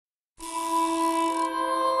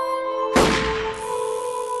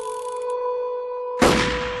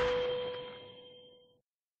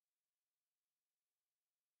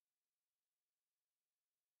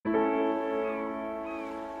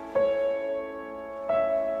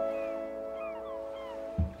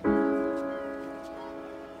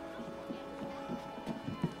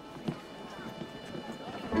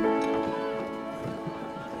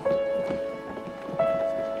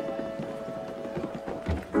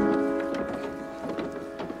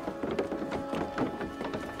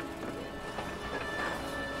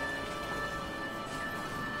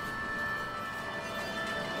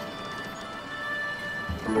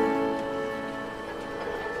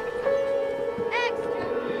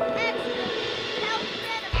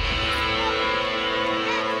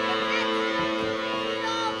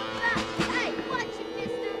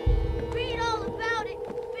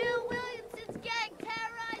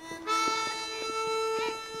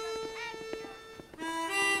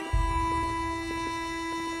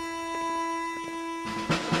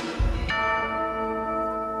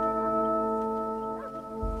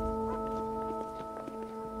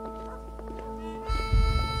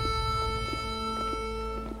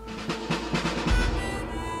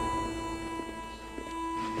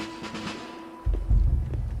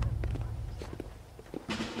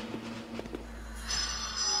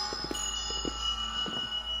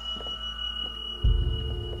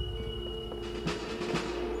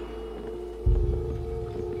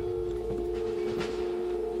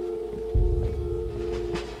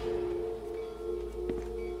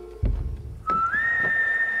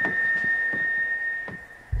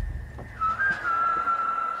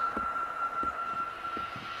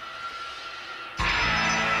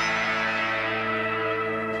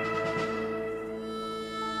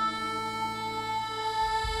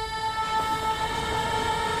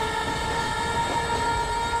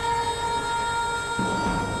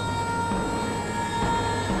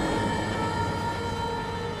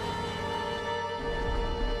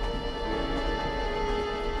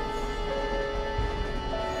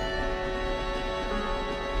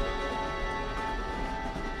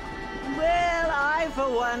for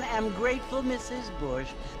one, am grateful, Mrs. Bush,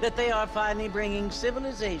 that they are finally bringing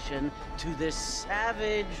civilization to this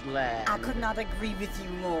savage land. I could not agree with you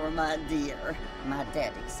more, my dear. My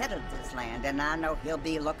daddy settled this land, and I know he'll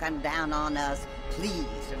be looking down on us,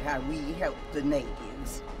 pleased at how we help the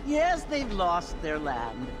natives. Yes, they've lost their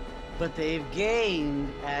land, but they've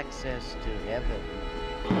gained access to heaven.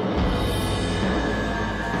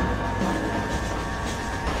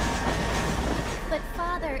 But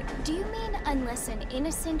Father, do you mean unless an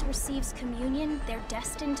innocent receives communion, they're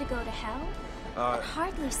destined to go to hell? It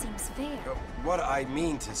hardly seems fair. What I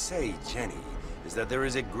mean to say, Jenny, is that there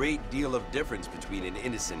is a great deal of difference between an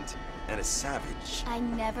innocent and a savage. I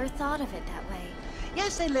never thought of it that way.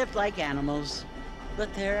 Yes, they lived like animals,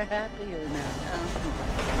 but they're happier now.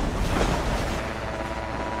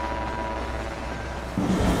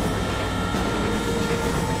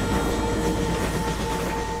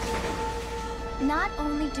 Not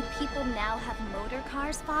only do people now have motor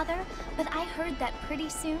cars, Father, but I heard that pretty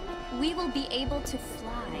soon we will be able to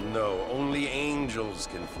fly. No, only angels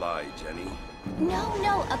can fly, Jenny.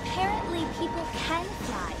 No, apparently people can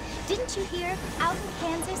fly. Didn't you hear? Out in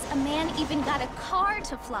Kansas, a man even got a car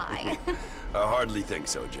to fly. I hardly think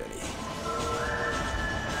so, Jenny.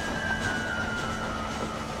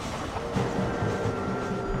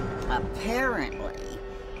 Apparently,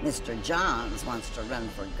 Mr. Johns wants to run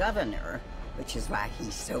for governor, which is why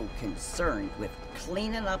he's so concerned with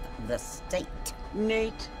cleaning up the state.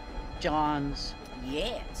 Nate Johns.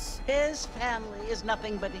 Yes. His family is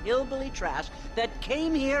nothing but hillbilly trash that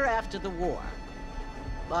came here after the war.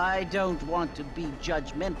 I don't want to be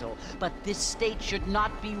judgmental, but this state should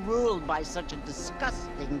not be ruled by such a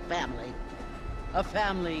disgusting family. A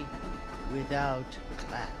family without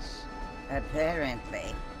class.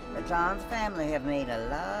 Apparently. The Johns family have made a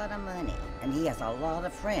lot of money, and he has a lot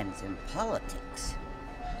of friends in politics.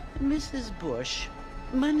 Mrs. Bush,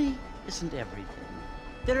 money isn't everything.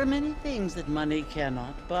 There are many things that money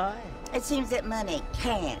cannot buy. It seems that money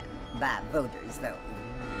can buy voters, though.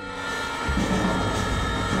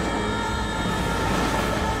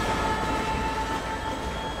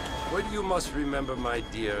 What you must remember, my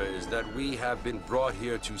dear, is that we have been brought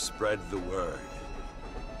here to spread the word.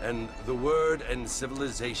 And the word and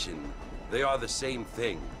civilization, they are the same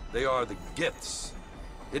thing. They are the gifts.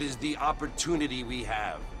 It is the opportunity we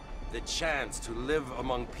have, the chance to live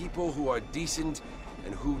among people who are decent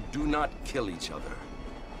and who do not kill each other.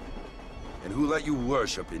 And who let you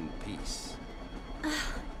worship in peace.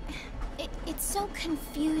 It's so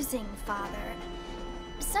confusing, Father.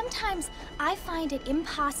 Sometimes I find it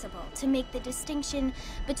impossible to make the distinction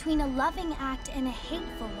between a loving act and a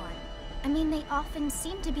hateful one. I mean, they often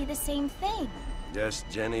seem to be the same thing. Yes,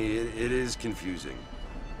 Jenny, it is confusing.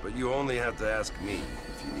 But you only have to ask me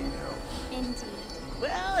if you need help. Indeed.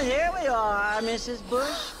 Well, here we are, Mrs.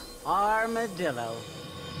 Bush. Armadillo.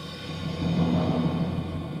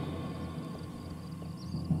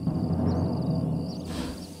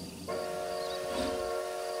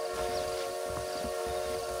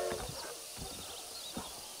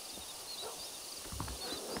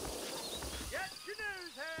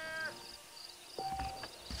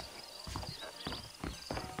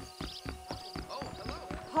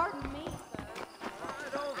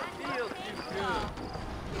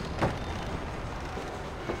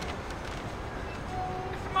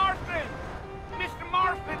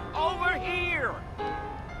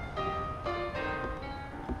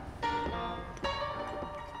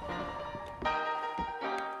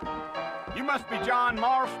 You must be John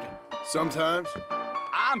Marston. Sometimes.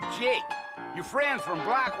 I'm Jake. Your friends from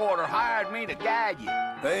Blackwater hired me to guide you.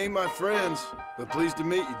 They ain't my friends, but pleased to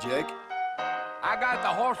meet you, Jake. I got the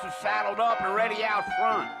horses saddled up and ready out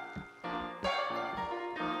front.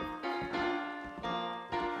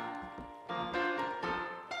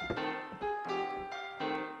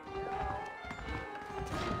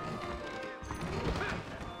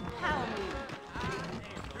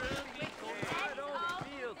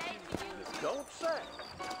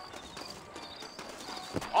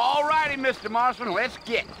 All righty, Mr. Marston, let's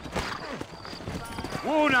get.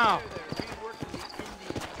 Whoa now.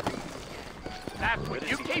 That's what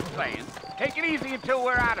you keep saying. Take it easy until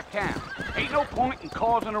we're out of town. Ain't no point in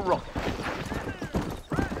causing a ruckus.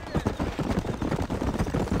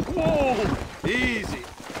 Whoa! Easy.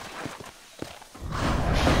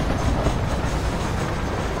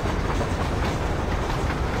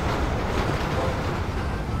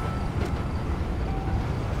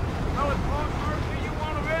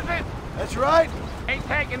 That's right. Ain't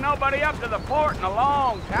taking nobody up to the fort in a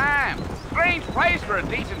long time. Strange place for a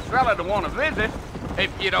decent fella to want to visit,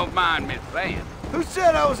 if you don't mind me saying. Who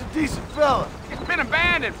said I was a decent fella? It's been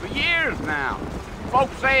abandoned for years now.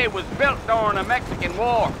 Folks say it was built during the Mexican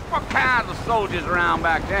War. What kinds of soldiers around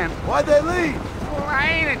back then? Why'd they leave? Well, I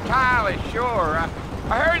ain't entirely sure.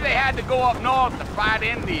 I heard they had to go up north to fight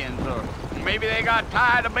Indians, or maybe they got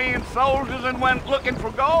tired of being soldiers and went looking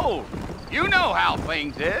for gold. You know how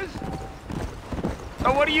things is.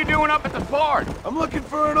 So what are you doing up at the fort? I'm looking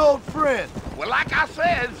for an old friend. Well, like I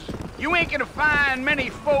says, you ain't gonna find many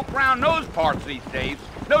folk around those parts these days.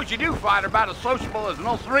 Those you do find are about as sociable as an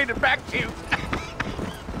ulcerated back tooth.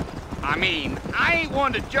 I mean, I ain't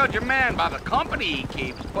one to judge a man by the company he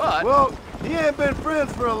keeps, but... Well, he ain't been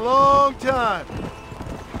friends for a long time.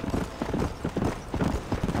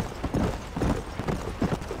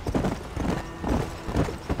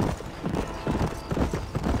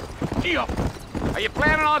 Are you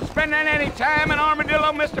planning on spending any time in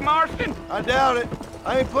Armadillo, Mr. Marston? I doubt it.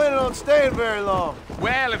 I ain't planning on staying very long.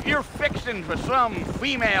 Well, if you're fixing for some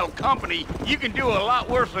female company, you can do a lot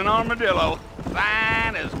worse than Armadillo.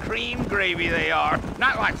 Fine as cream gravy they are,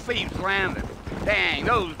 not like Thieves' Landing. Dang,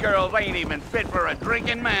 those girls ain't even fit for a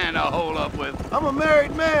drinking man to hole up with. I'm a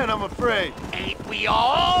married man, I'm afraid. Ain't we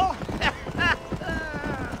all?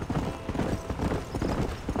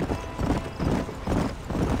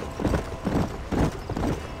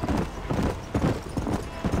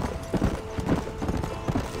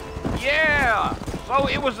 Yeah, so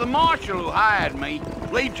it was the marshal who hired me.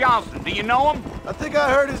 Lee Johnson, do you know him? I think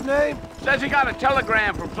I heard his name. Says he got a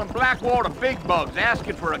telegram from some Blackwater big bugs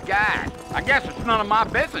asking for a guide. I guess it's none of my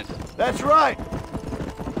business. That's right.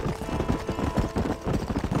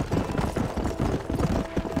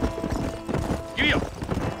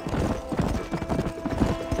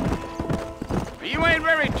 You ain't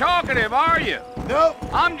very talkative, are you? Nope.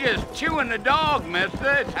 I'm just chewing the dog,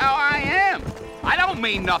 mister. It's how I am. I don't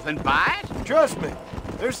mean nothing by it. Trust me,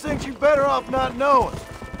 there's things you better off not knowing.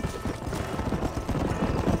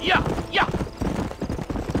 Yeah.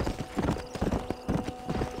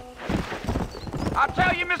 I'll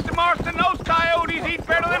tell you, Mr. Marston, those coyotes eat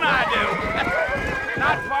better than I do.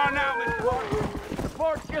 Not far now, Mr. Marston. The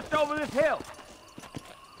fort's just over this hill.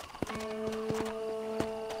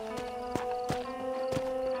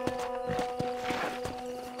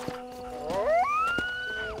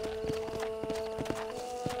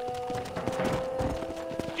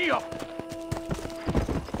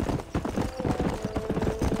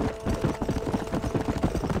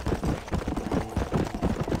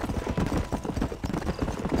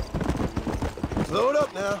 Slow it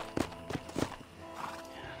up now.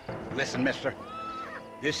 Listen, mister.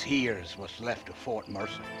 This here's what's left of Fort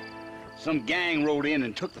Mercer. Some gang rode in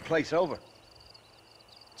and took the place over.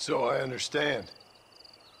 So I understand.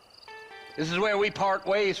 This is where we part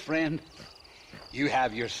ways, friend. You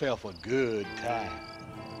have yourself a good time.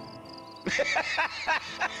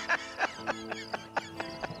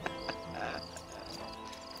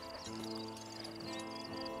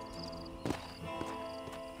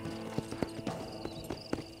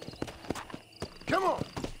 Come on.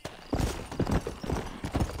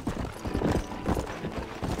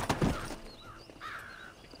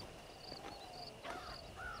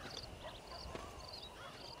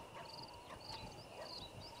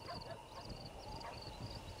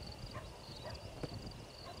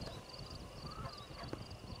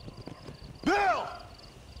 Bill!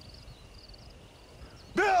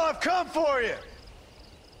 Bill, I've come for you!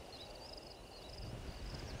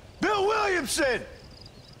 Bill Williamson!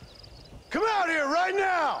 Come out here right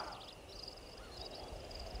now!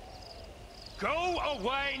 Go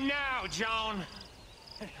away now, John.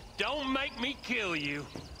 Don't make me kill you.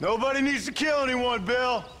 Nobody needs to kill anyone,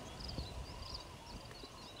 Bill.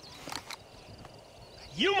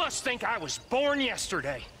 You must think I was born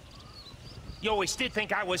yesterday. You always did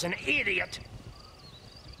think I was an idiot.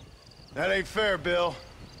 That ain't fair, Bill.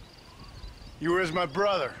 You were as my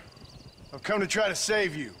brother. I've come to try to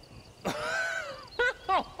save you.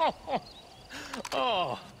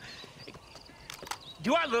 Oh.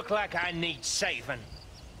 Do I look like I need saving?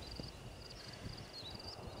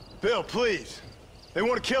 Bill, please. They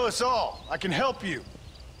want to kill us all. I can help you.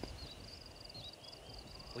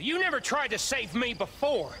 Well, you never tried to save me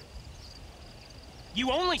before.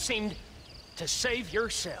 You only seemed to save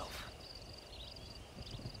yourself.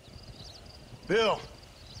 Bill,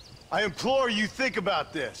 I implore you think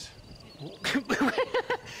about this.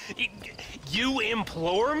 You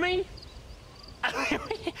implore me?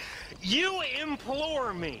 You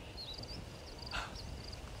implore me?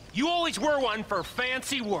 You always were one for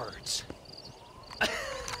fancy words.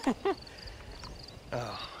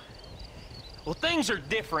 Oh. Well, things are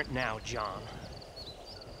different now, John.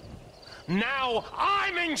 Now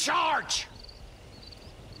I'm in charge!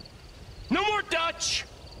 No more Dutch!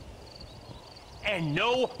 and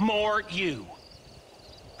no more you.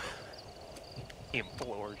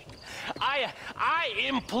 Implores you. I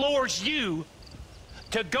implores you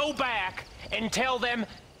to go back and tell them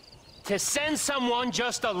to send someone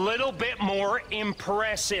just a little bit more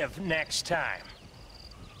impressive next time.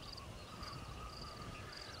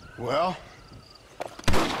 Well?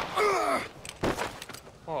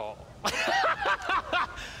 Oh.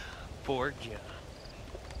 Poor John.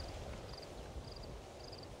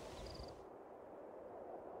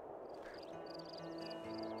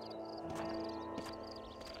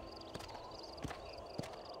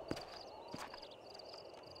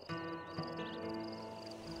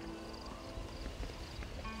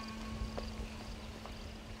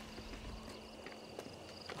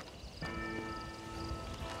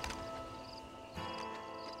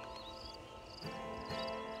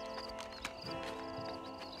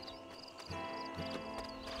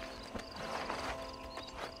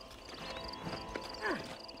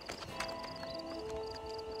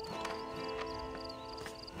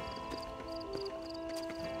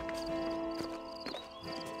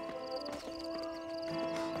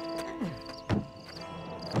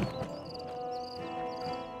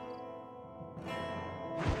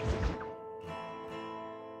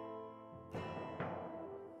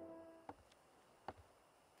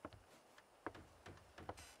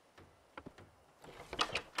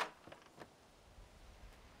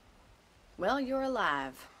 Well, you're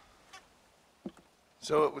alive.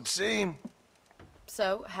 So it would seem.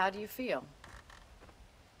 So, how do you feel?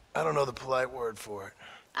 I don't know the polite word for it.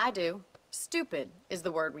 I do. Stupid is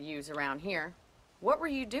the word we use around here. What were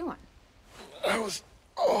you doing? I was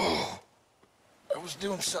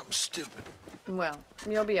doing something stupid. Well,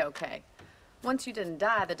 you'll be okay. Once you didn't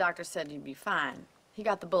die, the doctor said you'd be fine. He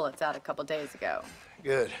got the bullets out a couple days ago.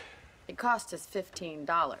 Good. It cost us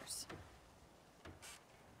 $15.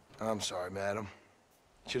 I'm sorry, madam.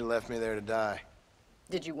 Should have left me there to die.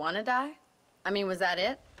 Did you want to die? I mean, was that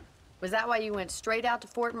it? Was that why you went straight out to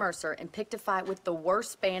Fort Mercer and picked a fight with the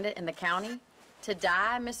worst bandit in the county? To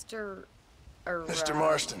die, Mr. Mr.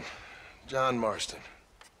 Marston. John Marston.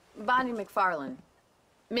 Bonnie McFarland.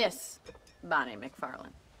 Miss Bonnie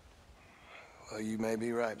McFarland. Well, you may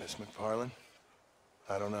be right, Miss McFarland.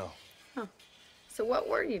 I don't know. Huh. So what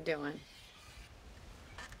were you doing?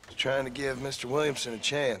 Trying to give Mr. Williamson a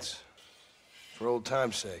chance. For old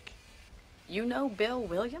time's sake. You know Bill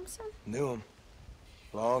Williamson? Knew him.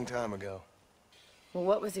 Long time ago. Well,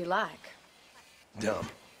 what was he like? Dumb.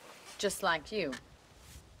 Just like you.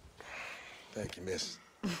 Thank you, miss.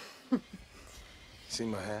 See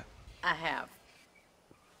my hat? I have.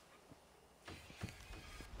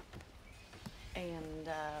 And,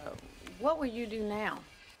 what will you do now?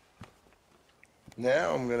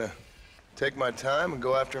 Now I'm gonna take my time and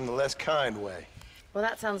go after him the less kind way. Well,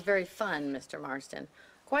 that sounds very fun, Mr. Marston.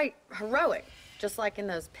 Quite heroic, just like in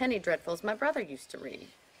those penny dreadfuls my brother used to read.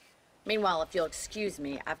 Meanwhile, if you'll excuse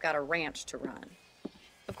me, I've got a ranch to run.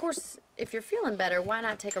 Of course, if you're feeling better, why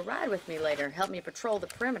not take a ride with me later? Help me patrol the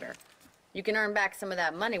perimeter. You can earn back some of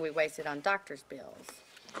that money we wasted on doctor's bills.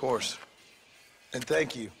 Of course. And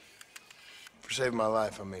thank you for saving my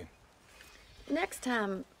life, I mean. Next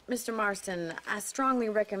time, Mr. Marston, I strongly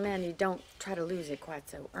recommend you don't try to lose it quite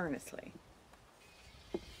so earnestly.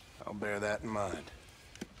 I'll bear that in mind.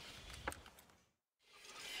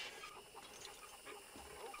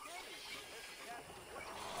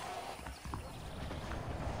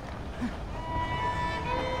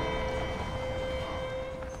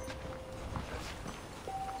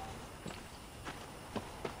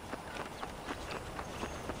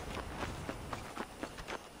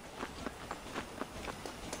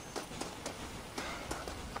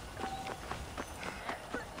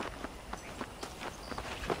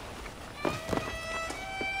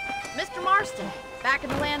 Back in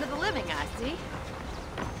the land of the living, I see.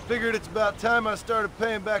 Figured it's about time I started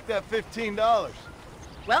paying back that $15.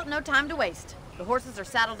 Well, no time to waste. The horses are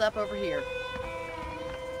saddled up over here.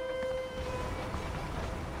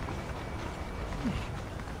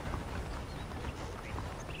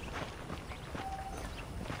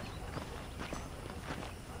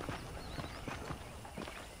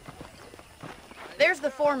 There's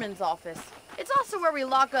the foreman's office. It's also where we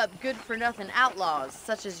lock up good-for-nothing outlaws,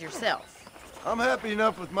 such as yourself. I'm happy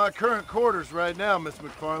enough with my current quarters right now, Miss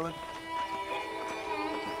McFarland.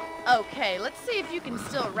 Okay, let's see if you can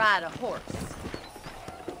still ride a horse.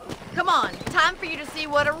 Come on, time for you to see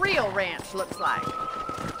what a real ranch looks like.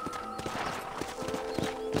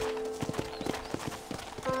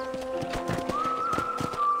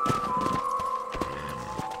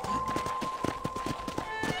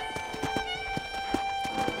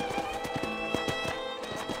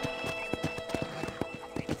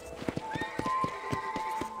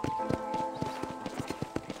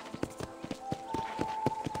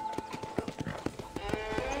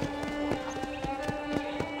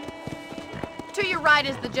 right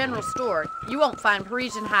is the general store. You won't find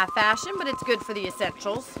Parisian high fashion, but it's good for the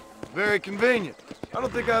essentials. Very convenient. I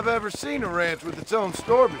don't think I've ever seen a ranch with its own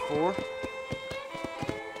store before.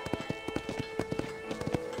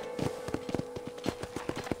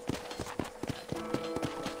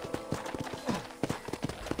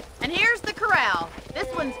 And here's the corral. This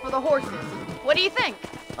one's for the horses. What do you think?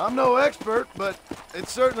 I'm no expert, but it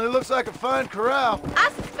certainly looks like a fine corral. I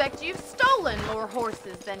suspect you've stolen more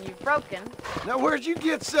horses than you've broken. Now, where'd you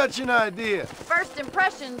get such an idea? First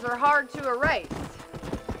impressions are hard to erase.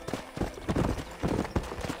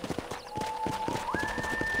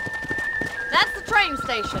 That's the train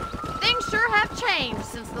station. Things sure have changed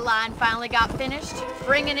since the line finally got finished,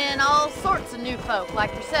 bringing in all sorts of new folk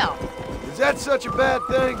like yourself. Is that such a bad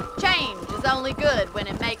thing? Change is only good when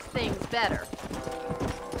it makes things better.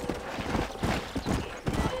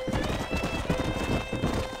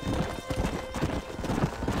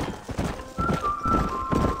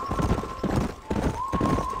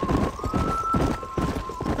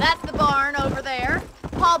 That's the barn over there.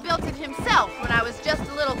 Paul built it himself when I was just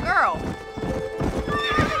a little girl.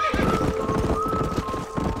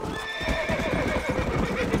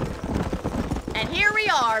 And here we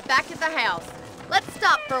are, back at the house. Let's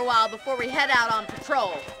stop for a while before we head out on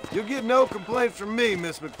patrol. You'll get no complaints from me,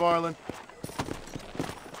 Miss McFarland.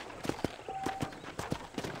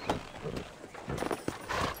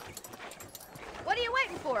 What are you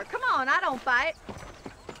waiting for? Come on, I don't bite.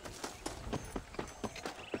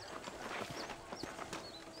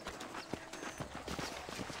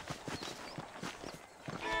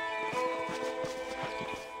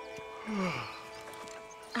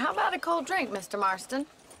 How about a cold drink, Mr. Marston?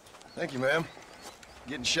 Thank you, ma'am.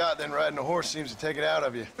 Getting shot, then riding a horse seems to take it out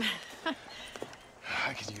of you.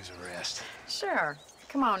 I could use a rest. Sure.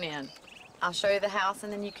 Come on in. I'll show you the house,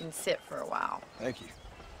 and then you can sit for a while. Thank you.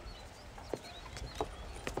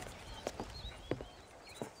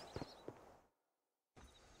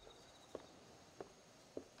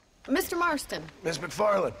 Mr. Marston. Miss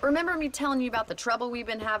McFarland. Remember me telling you about the trouble we've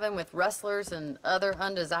been having with rustlers and other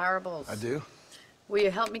undesirables? I do. Will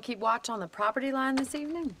you help me keep watch on the property line this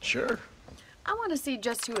evening? Sure. I want to see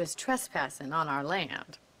just who is trespassing on our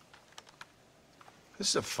land. This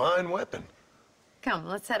is a fine weapon. Come,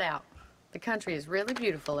 let's head out. The country is really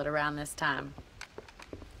beautiful at around this time.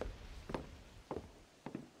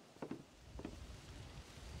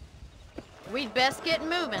 We'd best get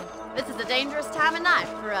moving. This is a dangerous time of night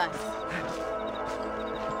for us.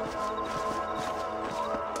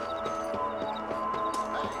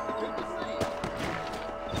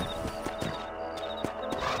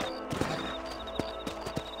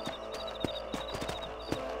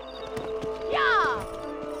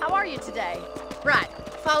 How are you today? Right,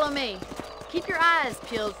 follow me. Keep your eyes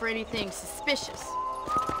peeled for anything suspicious.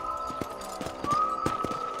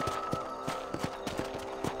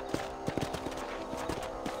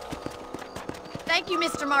 Thank you,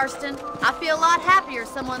 Mr. Marston. I feel a lot happier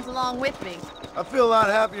someone's along with me. I feel a lot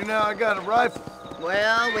happier now I got a rifle.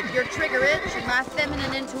 Well, with your trigger itch and my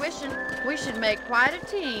feminine intuition, we should make quite a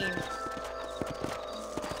team.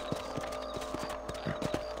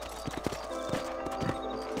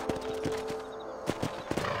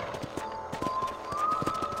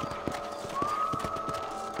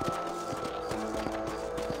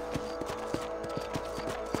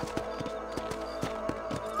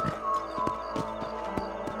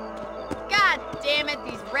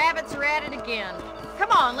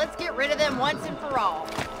 Come on, let's get rid of them once and for all.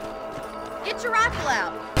 Get your rifle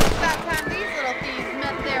out. It's about time these little thieves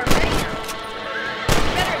met their maker.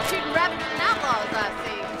 You're better at shooting rabbits than outlaws, I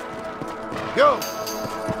see. Go!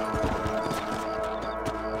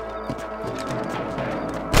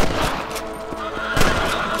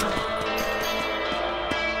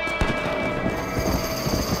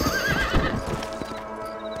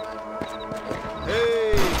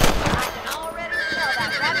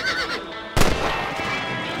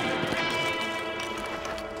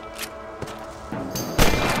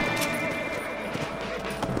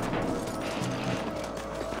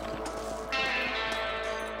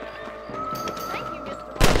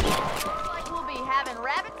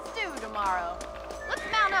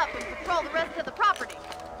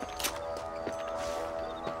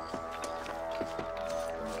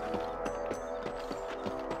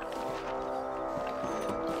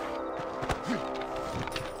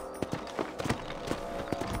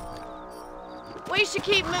 We should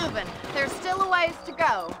keep moving. There's still a ways to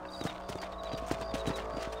go.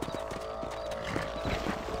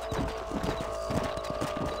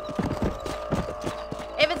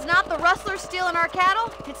 If it's not the rustlers stealing our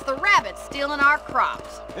cattle, it's the rabbits stealing our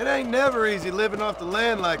crops. It ain't never easy living off the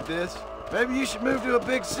land like this. Maybe you should move to a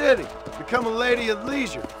big city. Become a lady of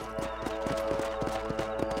leisure.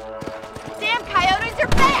 Damn coyotes are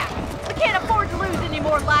back! We can't afford to lose any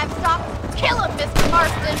more livestock. Kill them, Mr.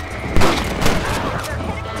 Marston!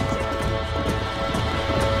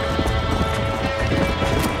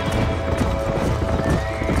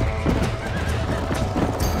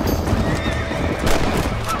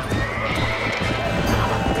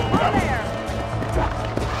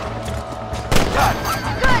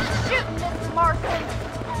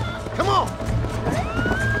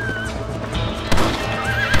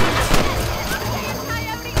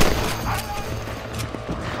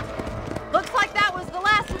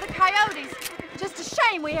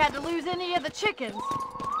 We had to lose any of the chickens.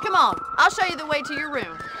 Come on, I'll show you the way to your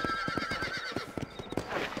room.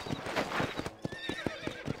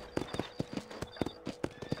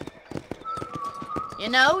 You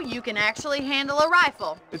know, you can actually handle a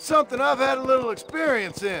rifle. It's something I've had a little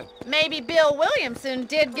experience in. Maybe Bill Williamson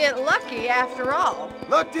did get lucky after all.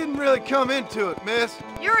 Luck didn't really come into it, miss.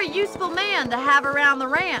 You're a useful man to have around the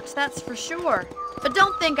ranch, that's for sure. But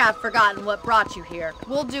don't think I've forgotten what brought you here.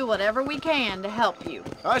 We'll do whatever we can to help you.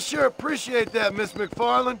 I sure appreciate that, Miss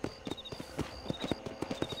McFarland.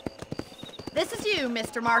 This is you,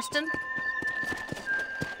 Mr. Marston.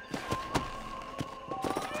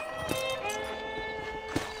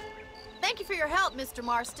 Thank you for your help, Mr.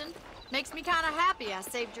 Marston. Makes me kind of happy I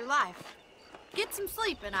saved your life. Get some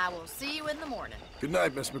sleep and I will see you in the morning. Good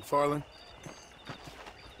night, Miss McFarland.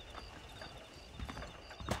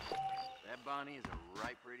 Bonnie is a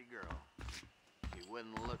right pretty girl. She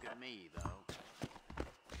wouldn't look at me, though.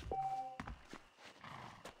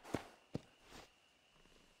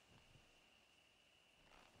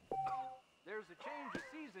 There's a change of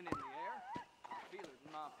season in the air. I feel it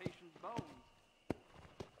in my patient's bones.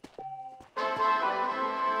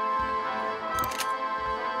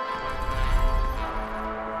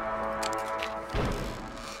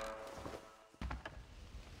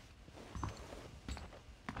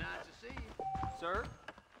 Sir?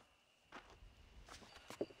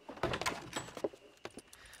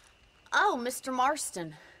 Oh, Mr.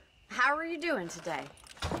 Marston. How are you doing today?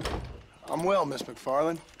 I'm well, Miss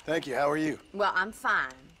McFarland. Thank you. How are you? Well, I'm fine.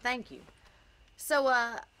 Thank you. So,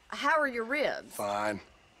 how are your ribs? Fine.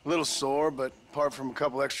 A little sore, but apart from a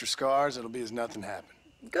couple extra scars, it'll be as nothing happened.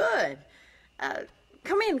 Good.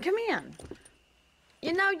 Come in, come in.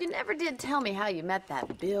 You know, you never did tell me how you met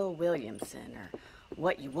that Bill Williamson or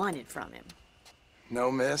what you wanted from him. No,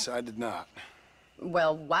 miss, I did not.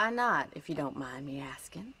 Well, why not, if you don't mind me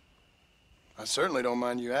asking? I certainly don't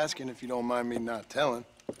mind you asking if you don't mind me not telling.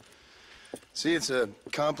 See, it's a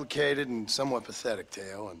complicated and somewhat pathetic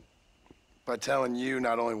tale, and by telling you,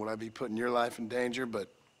 not only would I be putting your life in danger, but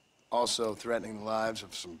also threatening the lives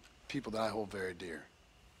of some people that I hold very dear.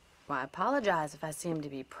 Well, I apologize if I seem to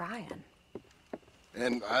be prying.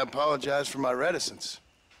 And I apologize for my reticence.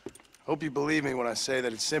 Hope you believe me when I say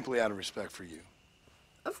that it's simply out of respect for you.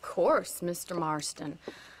 Of course, Mr. Marston.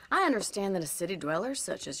 I understand that a city dweller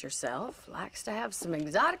such as yourself likes to have some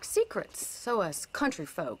exotic secrets, so us country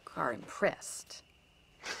folk are impressed.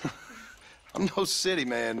 I'm no city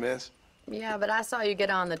man, miss. Yeah, but I saw you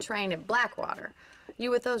get on the train at Blackwater.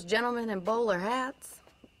 You with those gentlemen in bowler hats?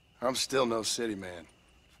 I'm still no city man.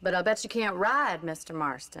 But I bet you can't ride, Mr.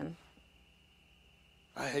 Marston.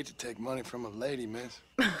 I hate to take money from a lady, miss.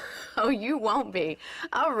 Oh, you won't be.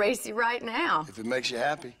 I'll race you right now. If it makes you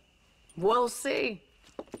happy. We'll see.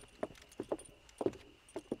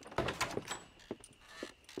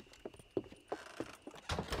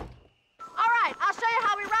 All right, I'll show you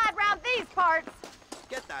how we ride around these parts.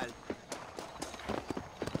 ¿Qué tal?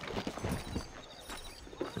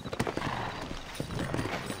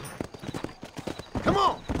 Come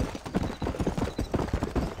on!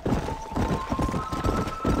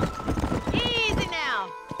 Easy now.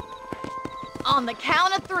 On the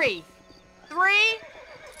count of 3. 3,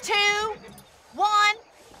 2, 1,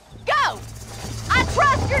 go! I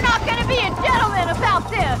trust you're not gonna be a gentleman about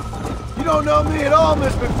this. You don't know me at all,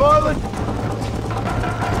 Miss McFarland.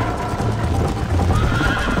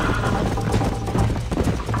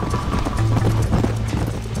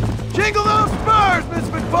 Jingle those spurs, Miss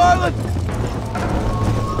McFarland!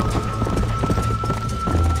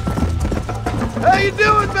 How you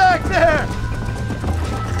doing back there?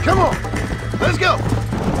 Come on, let's go!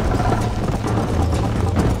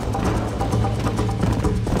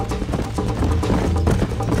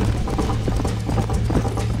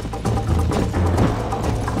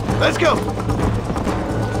 Let's go!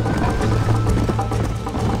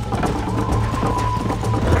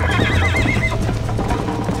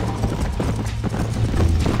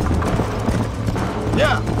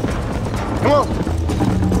 Yeah!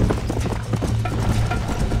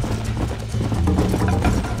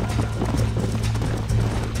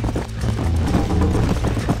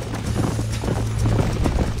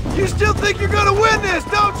 think you're gonna win this,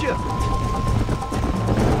 don't you?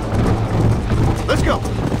 Let's go.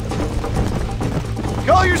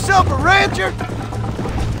 Call yourself a rancher?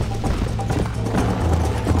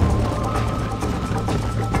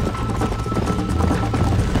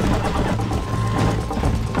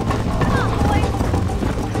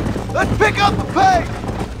 Let's pick up the pace!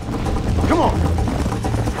 Come on.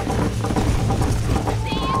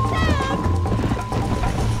 See you soon.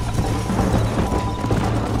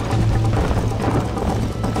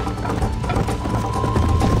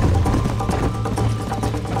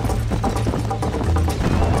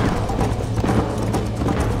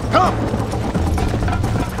 Come!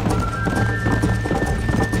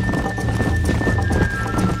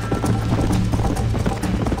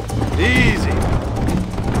 Easy.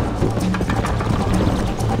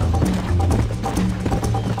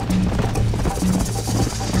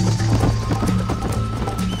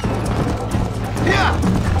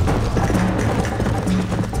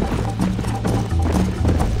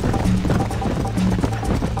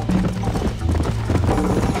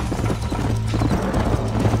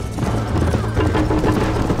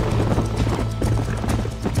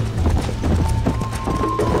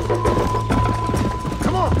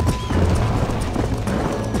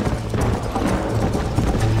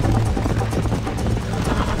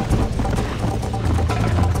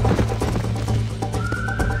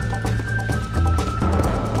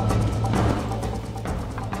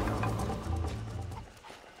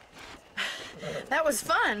 That was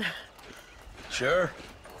fun. Sure.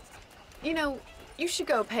 You know, you should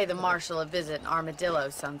go pay the marshal a visit in Armadillo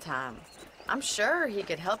sometime. I'm sure he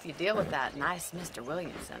could help you deal with that nice Mr.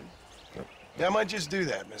 Williamson. Yeah, I might just do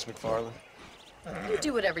that, Miss McFarland. You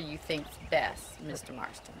do whatever you think's best, Mr.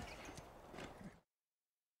 Marston.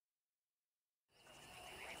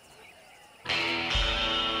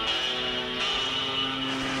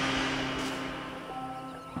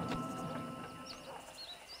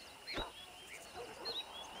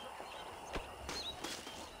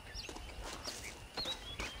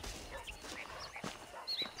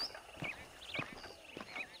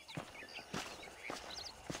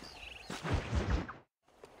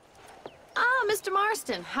 Mr.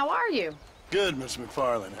 Marston, how are you? Good, Miss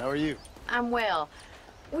McFarland. How are you? I'm well.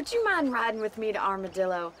 Would you mind riding with me to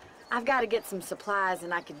Armadillo? I've got to get some supplies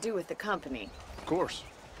and I could do with the company. Of course.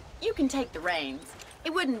 You can take the reins.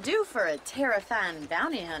 It wouldn't do for a terrifying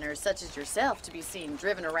bounty hunter such as yourself to be seen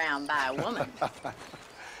driven around by a woman.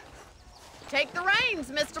 Take the reins,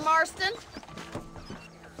 Mr. Marston.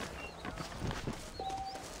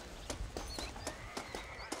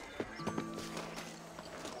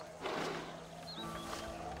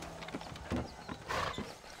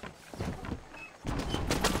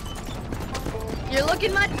 You're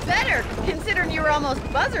looking much better, considering you were almost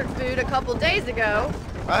buzzard food a couple days ago.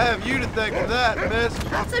 I have you to thank for that, miss.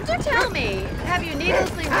 So do tell me, have you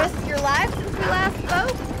needlessly risked your life since we last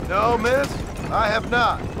spoke? No, miss, I have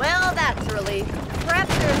not. Well, that's a relief.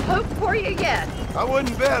 Perhaps there's hope for you yet. I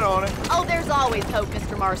wouldn't bet on it. Oh, there's always hope,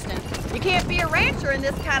 Mr. Marston. You can't be a rancher in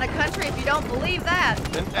this kind of country if you don't believe that.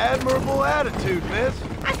 An admirable attitude, miss.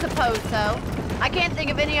 I suppose so. I can't think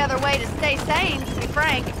of any other way to stay sane, to be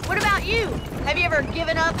frank. What about you? Have you ever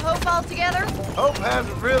given up hope altogether? Hope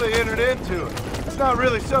hasn't really entered into it. It's not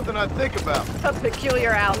really something I think about. A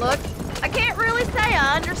peculiar outlook. I can't really say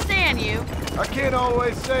I understand you. I can't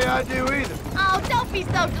always say I do either. Oh, don't be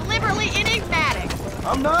so deliberately enigmatic.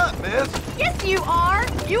 I'm not, miss. Yes, you are.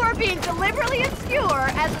 You are being deliberately obscure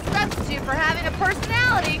as a substitute for having a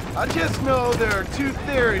personality. I just know there are two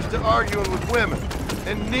theories to arguing with women,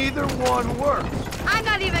 and neither one works. I'm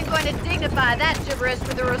not even going to dignify that gibberish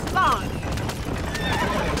with a response.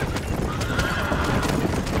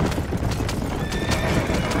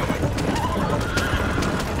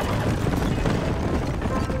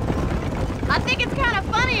 I think it's kind of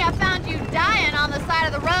funny I found you dying on the side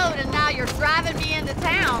of the road and now you're driving me into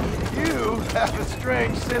town. You have a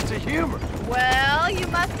strange sense of humor. Well, you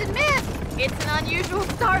must admit, it's an unusual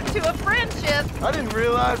start to a friendship. I didn't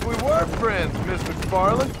realize we were friends, Miss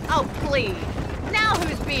McFarland. Oh, please. Now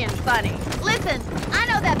who's being funny? Listen, I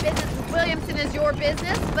know that business with Williamson is your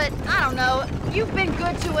business, but I don't know. You've been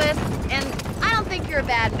good to us, and I don't think you're a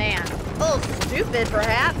bad man. A little stupid,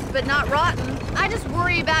 perhaps, but not rotten. I just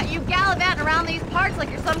worry about you gallivanting around these parts like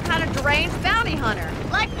you're some kind of deranged bounty hunter.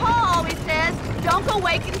 Like Paul always says, don't go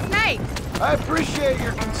waking snakes. I appreciate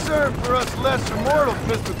your concern for us lesser mortals,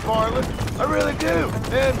 Miss McFarland. I really do.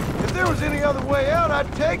 And if there was any other way out,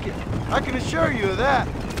 I'd take it. I can assure you of that.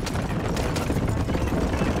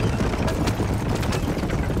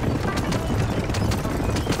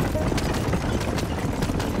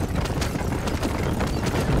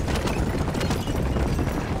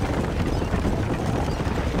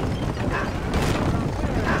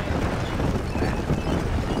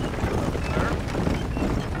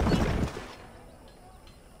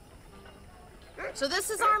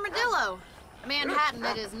 Armadillo. Manhattan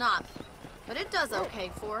it is not, but it does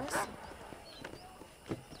okay for us.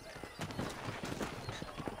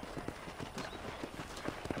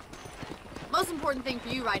 Most important thing for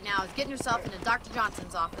you right now is getting yourself into Dr.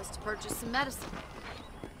 Johnson's office to purchase some medicine.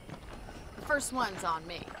 The first one's on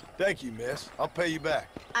me. Thank you, miss. I'll pay you back.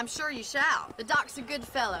 I'm sure you shall. The doc's a good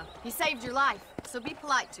fellow. He saved your life, so be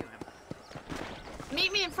polite to him.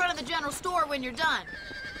 Meet me in front of the general store when you're done.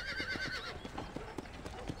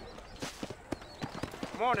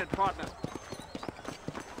 Morning, partner.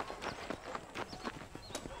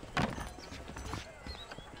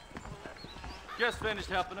 Just finished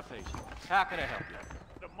helping a patient. How can I help you?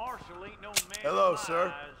 The marshal ain't no man. Hello,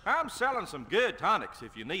 sir. I'm selling some good tonics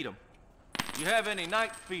if you need them. You have any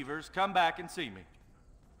night fevers, come back and see me.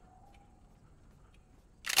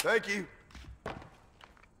 Thank you.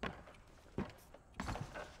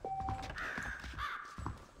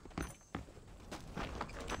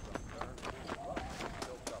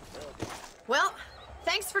 Well,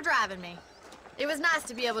 thanks for driving me. It was nice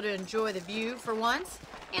to be able to enjoy the view for once,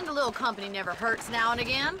 and a little company never hurts now and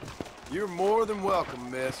again. You're more than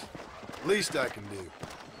welcome, miss. Least I can do.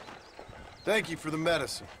 Thank you for the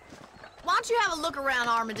medicine. Why don't you have a look around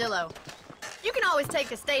Armadillo? You can always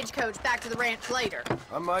take a stagecoach back to the ranch later.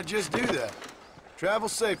 I might just do that. Travel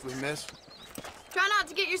safely, miss. Try not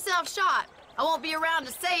to get yourself shot. I won't be around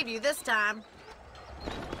to save you this time.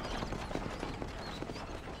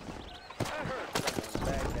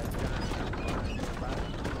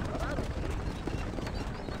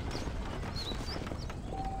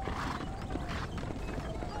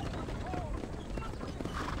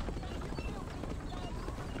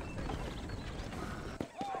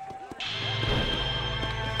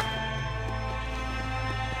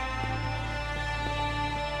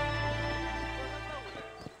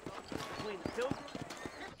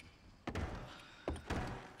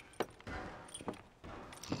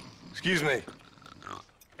 Excuse me.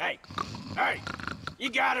 Hey, hey, you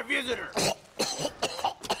got a visitor.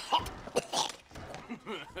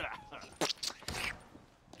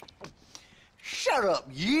 Shut up,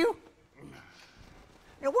 you!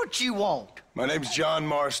 Now, what you want? My name's John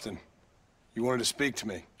Marston. You wanted to speak to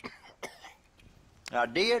me. I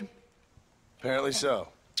did? Apparently so.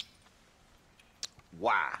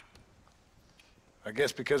 Why? I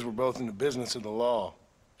guess because we're both in the business of the law.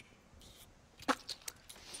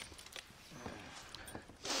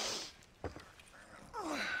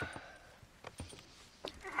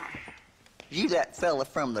 You that fella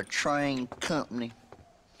from the train company?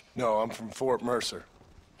 No, I'm from Fort Mercer.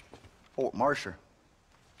 Fort Mercer?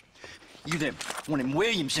 You them, one of them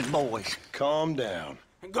Williamson boys. Calm down.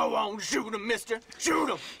 Go on, shoot him, mister. Shoot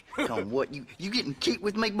him. Come on, what, you getting cute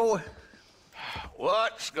with me, boy?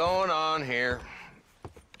 What's going on here?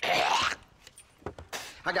 I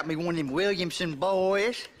got me one of them Williamson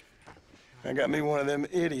boys. I got me one of them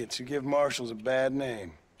idiots who give marshals a bad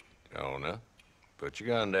name. Jonah, put your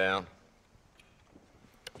gun down.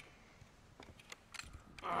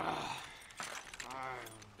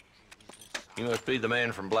 You must be the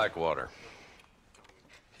man from Blackwater.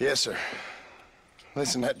 Yes, sir.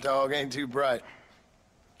 Listen, that dog ain't too bright,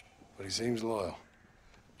 but he seems loyal.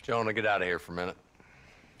 Jonah, get out of here for a minute.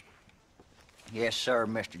 Yes, sir,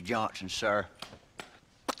 Mr. Johnson, sir.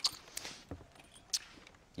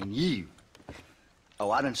 And you.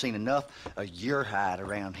 Oh, I done seen enough of your hide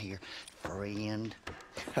around here, friend.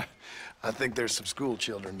 I think there's some school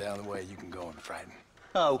children down the way you can go and frighten.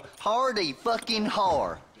 Oh, hardy fucking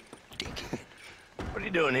har. Dickhead. What are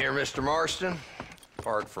you doing here, Mr. Marston?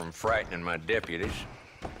 Apart from frightening my deputies.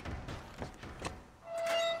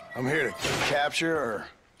 I'm here to capture or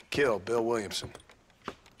kill Bill Williamson.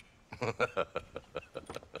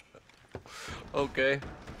 Okay.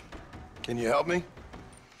 Can you help me?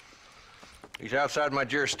 He's outside my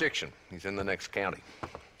jurisdiction. He's in the next county.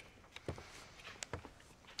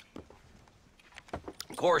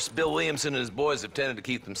 Of course, Bill Williamson and his boys have tended to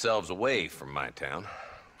keep themselves away from my town.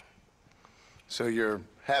 So you're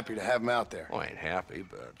happy to have him out there? Well, I ain't happy,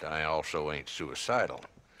 but I also ain't suicidal.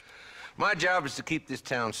 My job is to keep this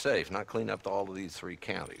town safe, not clean up all of these 3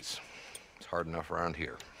 counties. It's hard enough around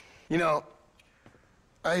here. You know,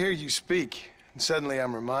 I hear you speak, and suddenly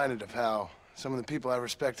I'm reminded of how some of the people I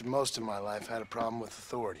respected most in my life had a problem with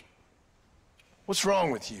authority. What's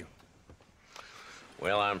wrong with you?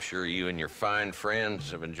 Well, I'm sure you and your fine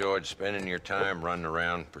friends have enjoyed spending your time running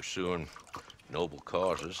around pursuing noble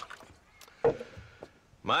causes.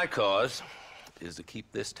 My cause is to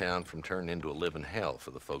keep this town from turning into a living hell for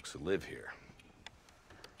the folks who live here.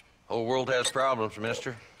 Whole world has problems,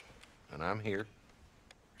 mister, and I'm here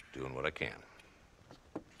doing what I can.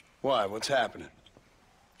 Why? What's happening?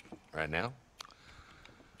 Right now,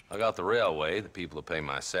 I got the railway, the people who pay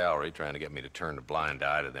my salary, trying to get me to turn a blind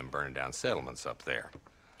eye to them burning down settlements up there.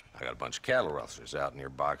 I got a bunch of cattle rustlers out near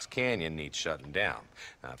Box Canyon, needs shutting down.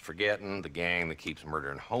 Not forgetting the gang that keeps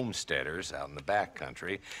murdering homesteaders out in the back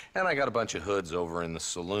country. And I got a bunch of hoods over in the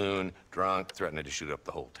saloon, drunk, threatening to shoot up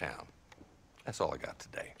the whole town. That's all I got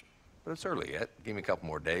today. But it's early yet. Give me a couple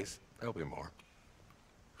more days. There'll be more.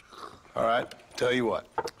 All right, tell you what.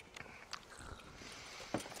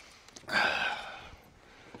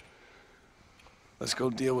 Let's go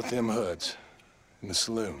deal with them hoods in the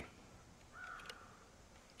saloon.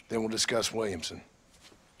 Then we'll discuss Williamson.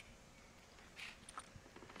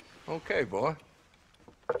 Okay, boy.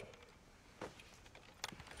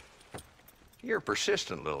 You're a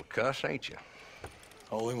persistent little cuss, ain't you?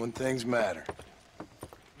 Only when things matter.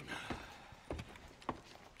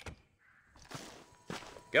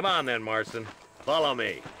 Come on then, Marston. Follow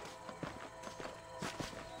me.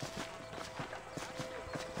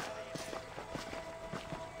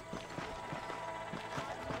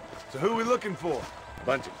 So who are we looking for?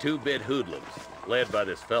 Bunch of two-bit hoodlums, led by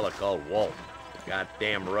this fella called Walton.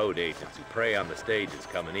 Goddamn road agents who prey on the stages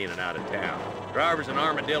coming in and out of town. Drivers in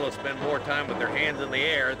Armadillo spend more time with their hands in the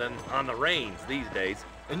air than on the reins these days.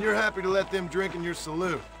 And you're happy to let them drink in your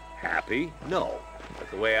saloon? Happy? No. But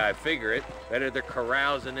the way I figure it, better they're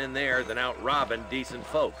carousing in there than out robbing decent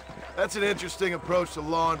folk. That's an interesting approach to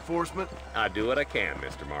law enforcement. I do what I can,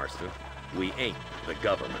 Mr. Marston. We ain't the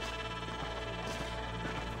government.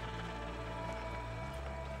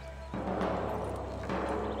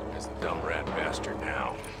 Dumb rat bastard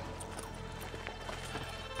now.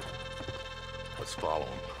 Let's follow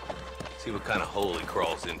him. See what kind of hole he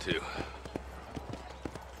crawls into.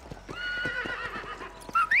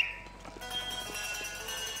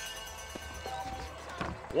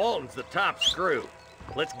 Walton's the top screw.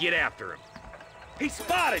 Let's get after him. He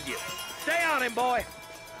spotted you. Stay on him, boy.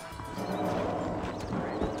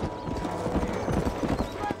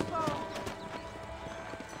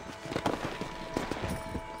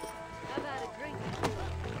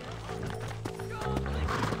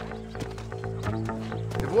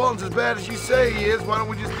 Walton's as bad as you say he is, why don't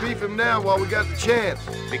we just beef him now while we got the chance?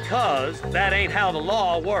 Because that ain't how the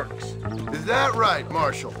law works. Is that right,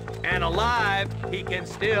 Marshal? And alive, he can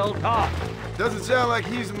still talk. Doesn't sound like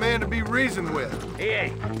he's a man to be reasoned with. He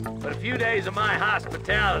ain't. But a few days of my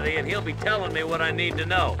hospitality and he'll be telling me what I need to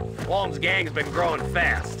know. Walton's gang's been growing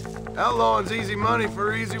fast. Outlawing's easy money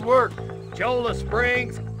for easy work. Cholla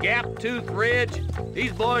Springs, Gap Tooth Ridge,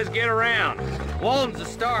 these boys get around. Walton's a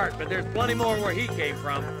start, but there's plenty more where he came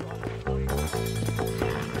from.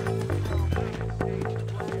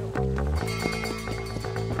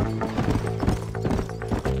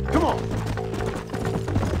 Come on!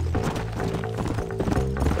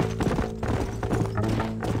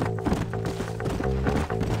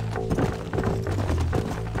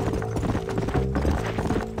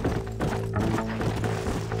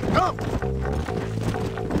 Come!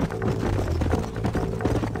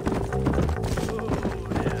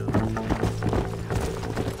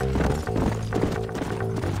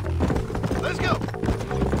 Let's go!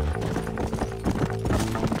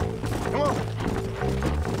 Come on!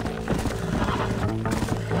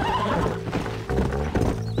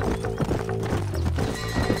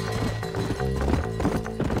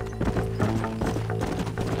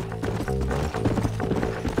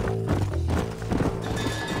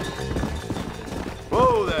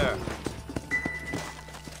 Whoa there!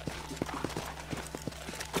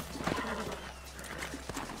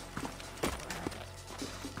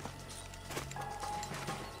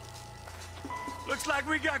 Looks like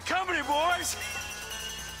we got company, boys.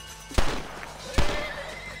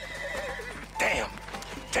 Damn!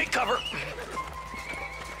 Take cover!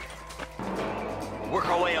 Work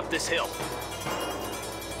our way up this hill.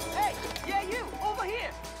 Hey, yeah, you, over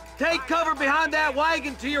here. Take cover behind that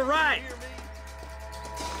wagon to your right.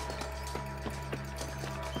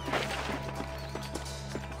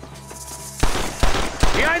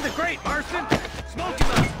 Behind the crate, Marston! Smoke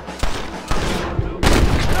him up!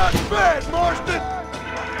 Not bad, Marston!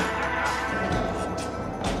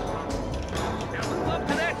 Now move up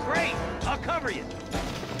to that crate. I'll cover you.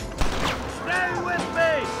 Stay with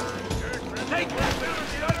me! Take this!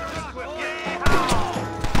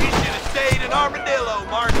 You should have stayed in Armadillo,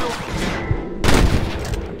 Marshal.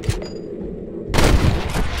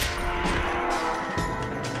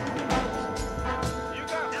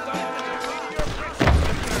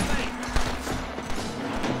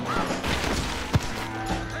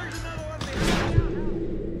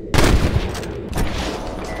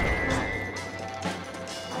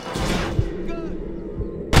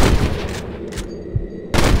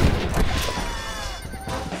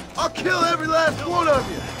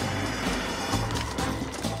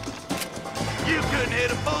 You couldn't hit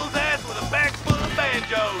a fool's ass with a bag full of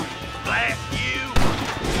banjos. Blast you.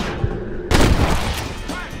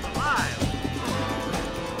 Alive.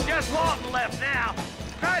 Just Lawton left now.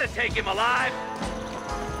 Try to take him alive.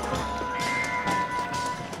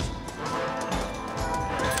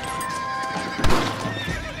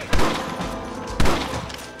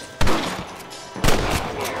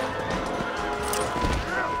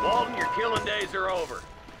 Walton, your killing days are over.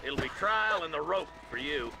 It'll be trial and the rope for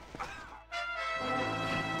you.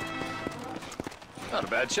 Not a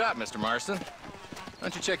bad shot, Mr. Marston. Why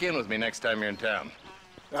don't you check in with me next time you're in town?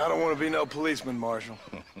 I don't want to be no policeman, Marshal.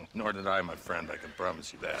 Nor did I, my friend. I can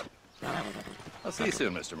promise you that. I'll see you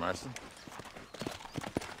soon, Mr. Marston.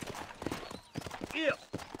 Yeah.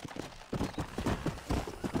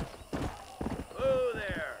 Oh,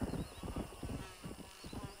 there.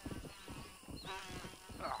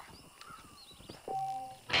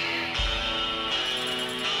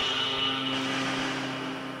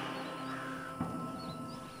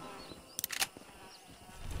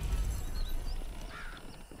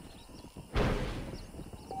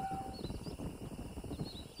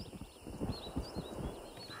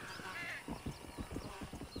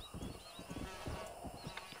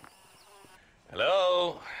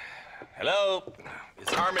 Hello? Hello?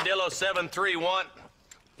 It's Armadillo 731.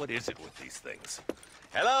 What is it with these things?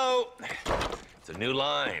 Hello? It's a new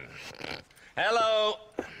line. Hello?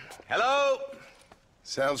 Hello?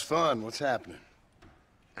 Sounds fun. What's happening?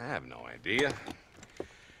 I have no idea.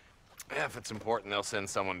 Yeah, if it's important, they'll send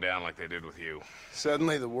someone down like they did with you.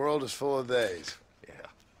 Suddenly, the world is full of theys.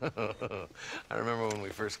 Yeah. I remember when we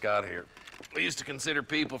first got here. We used to consider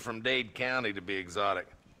people from Dade County to be exotic.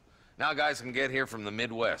 Now guys can get here from the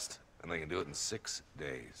Midwest, and they can do it in 6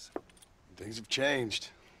 days. Things have changed.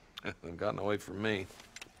 They've gotten away from me.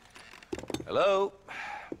 Hello?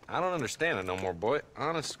 I don't understand it no more, boy.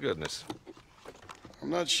 Honest to goodness. I'm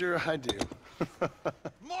not sure I do.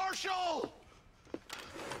 Marshal!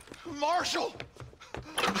 Marshal!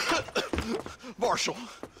 Marshal!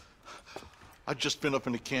 I just been up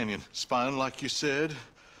in the canyon, spying like you said.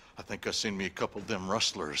 I think I seen me a couple of them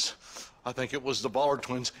rustlers. I think it was the Ballard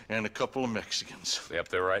twins and a couple of Mexicans. They up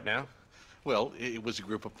there right now? Well, it was a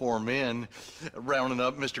group of 4 men rounding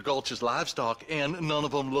up Mr. Gulch's livestock, and none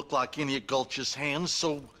of them looked like any of Gulch's hands,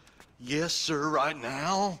 so yes, sir, right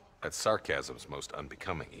now. That sarcasm's most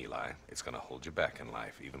unbecoming, Eli. It's gonna hold you back in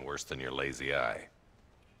life, even worse than your lazy eye.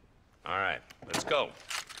 All right, let's go.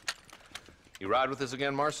 You ride with us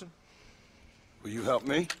again, Marston? Will you help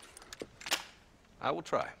me? I will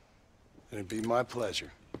try. It'd be my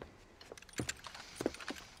pleasure.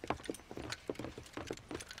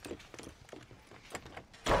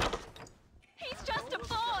 He's just a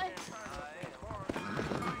boy.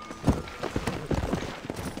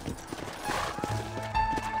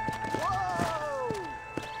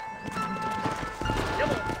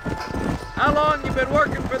 How long you been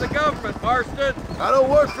working for the government, Marston? I don't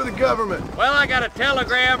work for the government. Well, I got a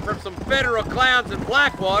telegram from some federal clowns in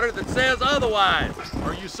Blackwater that says otherwise.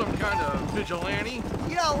 Are you some kind of vigilante?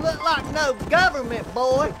 You don't look like no government,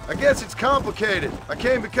 boy. I guess it's complicated. I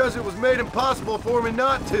came because it was made impossible for me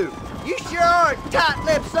not to. You sure are a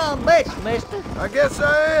tight-lipped son of a bitch, mister. I guess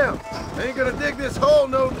I am. I ain't gonna dig this hole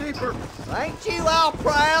no deeper. Ain't you all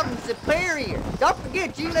proud and superior? Don't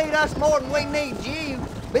forget you need us more than we need you.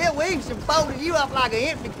 Bill Williamson folded you up like an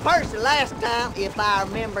empty purse the last time, if I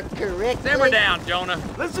remember correctly. Simmer down, Jonah.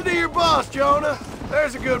 Listen to your boss, Jonah.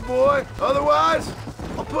 There's a good boy. Otherwise,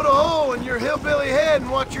 I'll put a hole in your hillbilly head and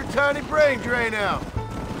watch your tiny brain drain out.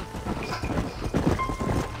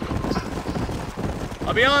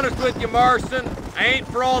 I'll be honest with you, Marston. I ain't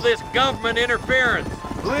for all this government interference.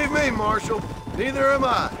 Believe me, Marshal, neither am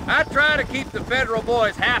I. I try to keep the federal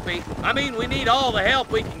boys happy. I mean, we need all the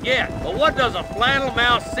help we can get. But what does a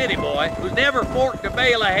flannel-mouthed city boy who's never forked a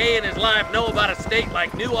bale of hay in his life know about a state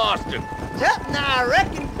like New Austin? Something, I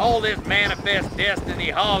reckon. All this manifest destiny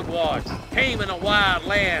hogwash, taming a wild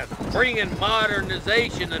land, bringing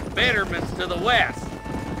modernization and betterments to the West.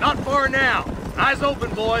 Not far now. Eyes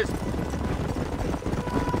open, boys.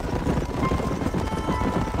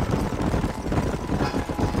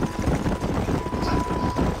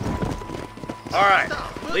 All right,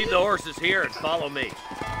 leave the horses here and follow me.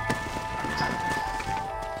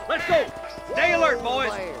 Let's go. Stay alert, boys.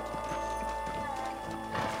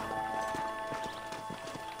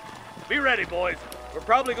 Be ready, boys. We're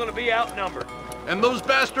probably going to be outnumbered. And those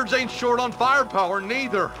bastards ain't short on firepower,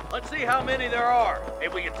 neither. Let's see how many there are.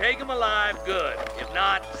 If we can take them alive, good. If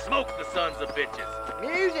not, smoke the sons of bitches.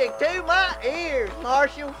 Music to my ears,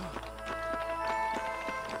 Marshal.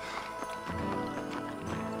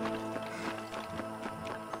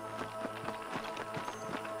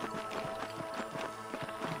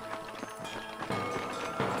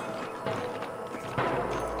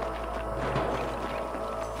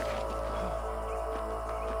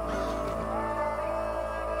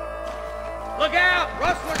 Look out!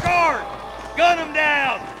 Rustler guard! Gun him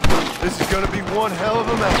down! This is gonna be one hell of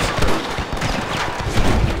a massacre.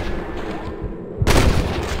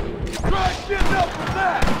 Try getting up with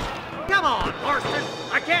that! Come on, Marston!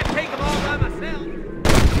 I can't take them all by myself.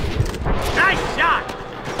 Nice shot!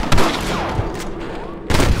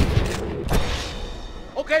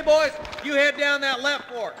 Okay, boys, you head down that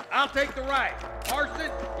left fork. I'll take the right.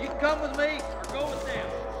 Marston, you can come with me or go with them.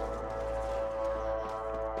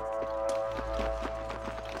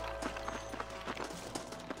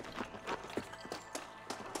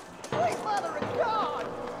 Sweet mother of God!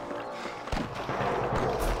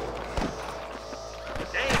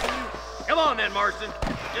 Damn you. Come on then, Marston.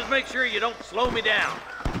 Just make sure you don't slow me down.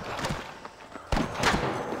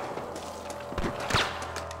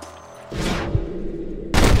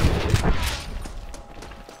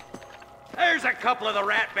 There's a couple of the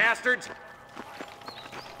rat bastards.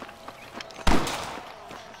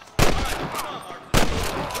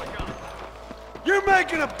 You're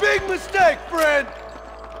making a big mistake, friend!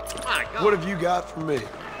 My God. What have you got for me?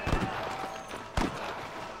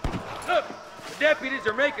 Look, the deputies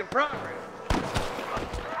are making progress.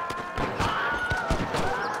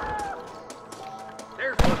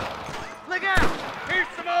 There's one of them. Look out! Here's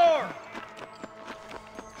some more!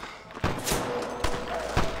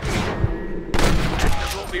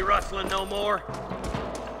 Bastards won't be rustling no more.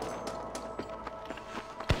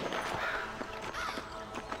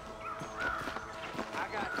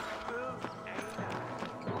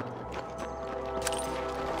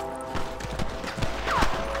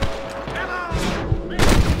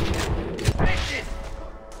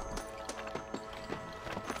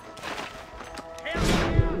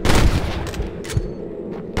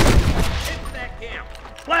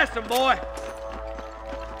 Blast him, boy!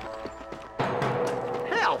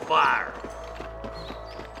 Hellfire!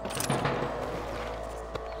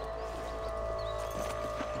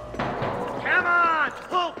 Come on!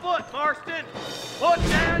 Full foot, Marston! Put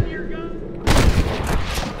down your gun!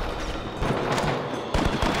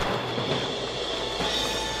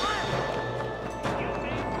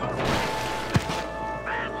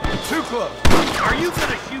 Too close! Are you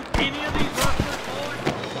gonna shoot any of these rustlers, boys?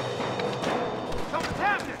 Something's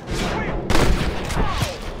happening!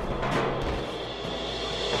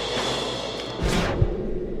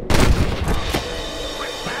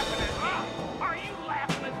 Quit laughing at me! Are you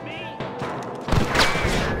laughing at me?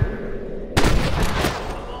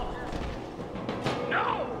 No!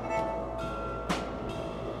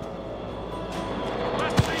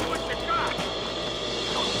 Let's see what you got!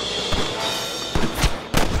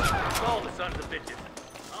 All the sons of bitches.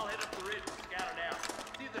 I'll head up the ridge and scout it out.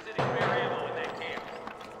 See if there's any spare ammo in that camp.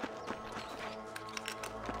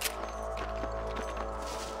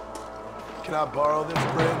 Can I borrow this,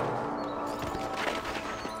 friend?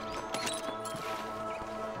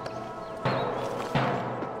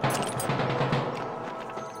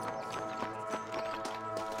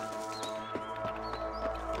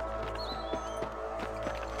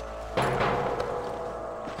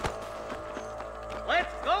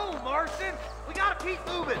 Let's go, Marston! We gotta keep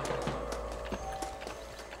moving!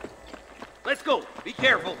 Let's go. Be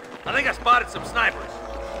careful. I think I spotted some snipers.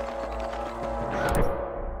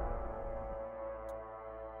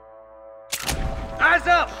 Eyes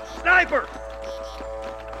up! Sniper!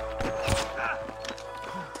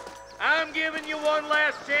 I'm giving you one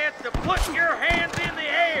last chance to put your hands in the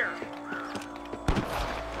air!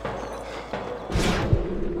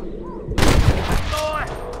 Boy!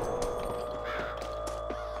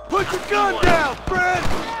 Put your gun down, friend!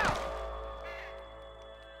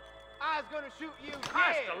 I was gonna shoot you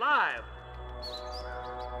Christ dead. alive!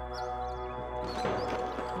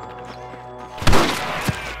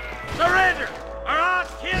 Surrender! Or I'll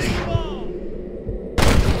kill you all!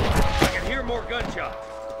 I can hear more gunshots.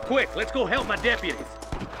 Quick, let's go help my deputies.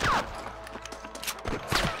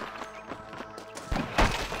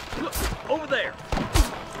 Look, over there.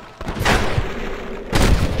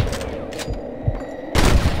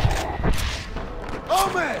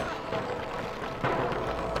 Oh, man!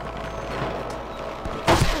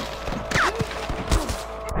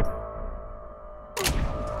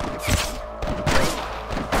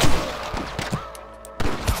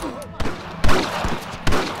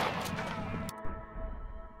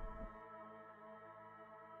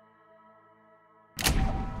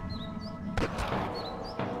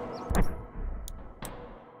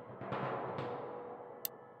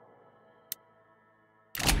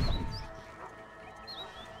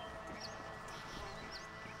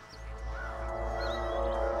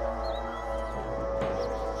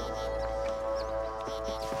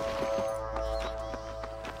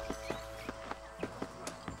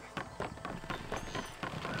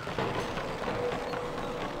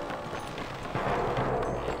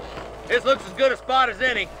 This looks as good a spot as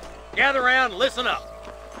any. Gather around and listen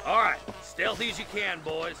up. All right, stealthy as you can,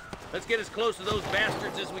 boys. Let's get as close to those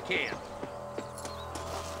bastards as we can.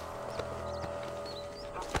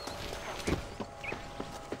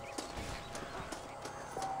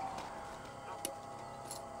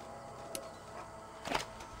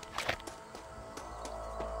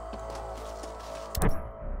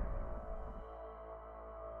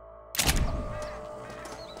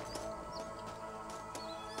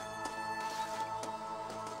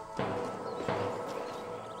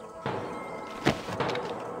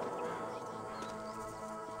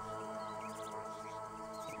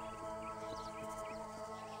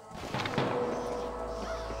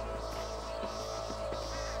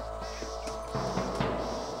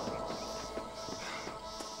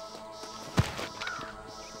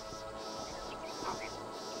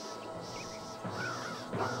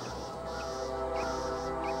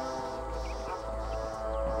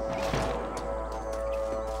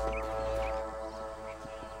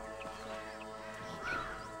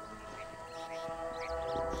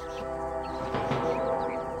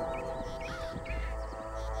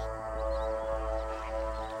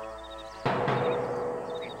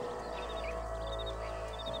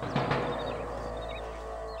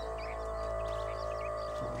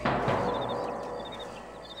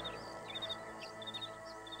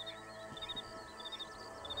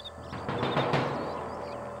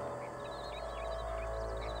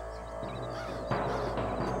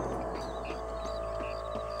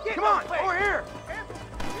 Come on, over here!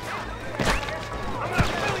 I'm gonna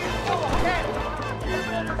fill you full of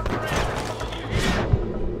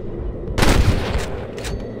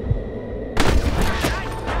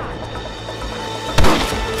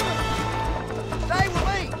Stay with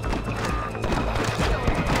me!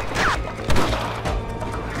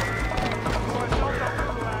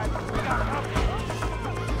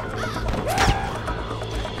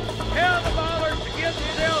 Tell the ballers to get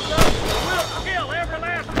themselves up. We'll kill every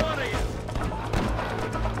last one of you.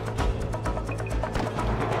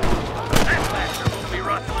 That bastard won't be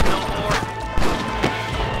rustling no more.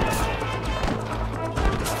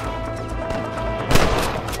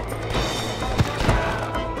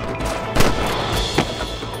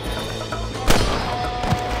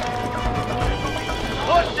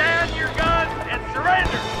 Put down your guns and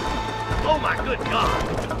surrender. Oh my good God.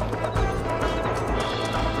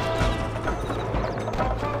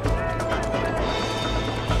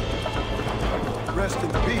 Rest in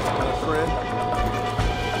peace, my friend.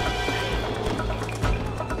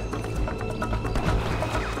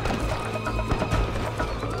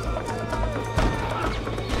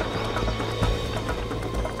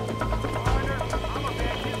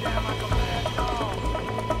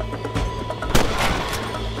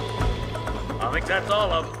 I think that's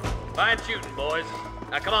all of them. Fine shooting, boys.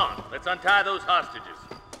 Now come on, let's untie those hostages.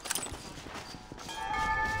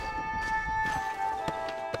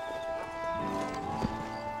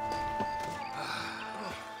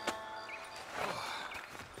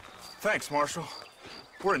 Thanks, Marshal.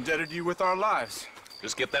 We're indebted to you with our lives.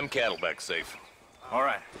 Just get them cattle back safe. All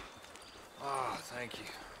right. Oh, thank you.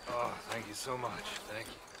 Oh, thank you so much. Thank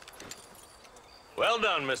you. Well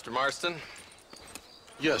done, Mr. Marston.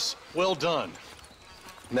 Yes, well done.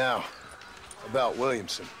 Now, about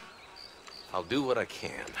Williamson. I'll do what I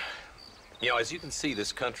can. You know, as you can see,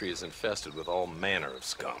 this country is infested with all manner of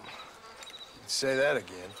scum. Say that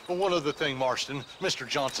again. Well, one other thing, Marston. Mr.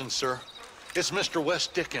 Johnson, sir. It's Mr. Wes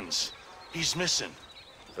Dickens. He's missing.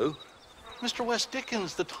 Who? Mr. Wes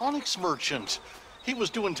Dickens, the tonics merchant. He was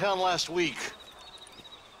due in town last week.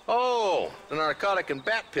 Oh, the narcotic and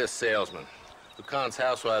bat piss salesman who cons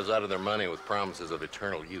housewives out of their money with promises of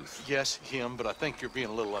eternal youth. Yes, him, but I think you're being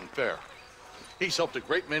a little unfair. He's helped a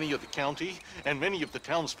great many of the county, and many of the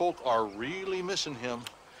townsfolk are really missing him.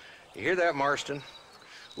 You hear that, Marston?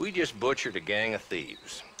 We just butchered a gang of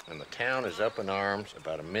thieves, and the town is up in arms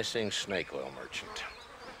about a missing snake oil merchant.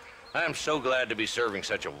 I am so glad to be serving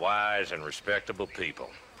such a wise and respectable people.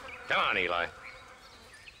 Come on, Eli.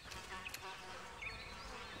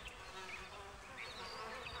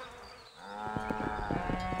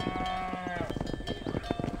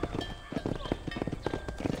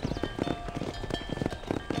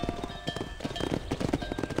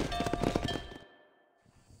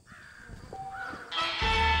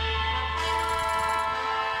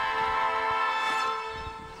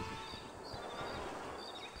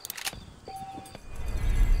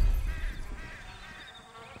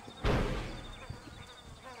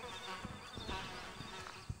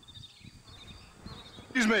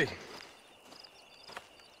 Excuse me.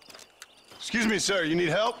 Excuse me, sir. You need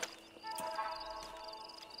help?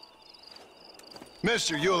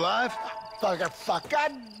 Mister, you alive? Fuck,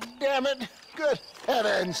 God damn it. Good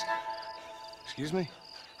heavens. Excuse me?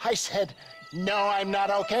 I said, no, I'm not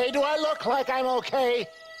okay. Do I look like I'm okay?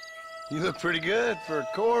 You look pretty good for a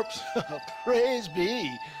corpse. Praise be.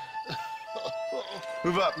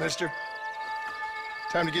 Move up, mister.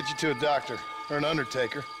 Time to get you to a doctor or an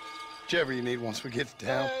undertaker. Whichever you need once we get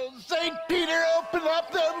down. St. Peter, open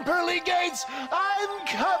up them pearly gates. I'm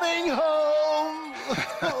coming home.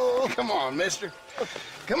 Come on, mister.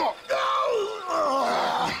 Come on.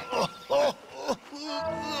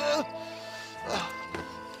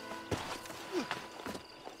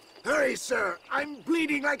 Hurry, sir. I'm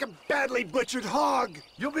bleeding like a badly butchered hog.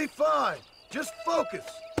 You'll be fine. Just focus.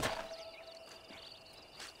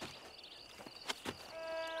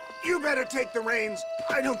 You better take the reins.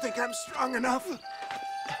 I don't think I'm strong enough.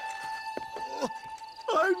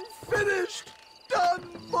 I'm finished. Done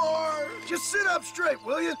for. Just sit up straight,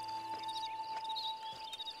 will you?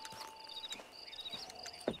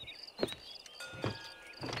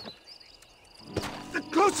 The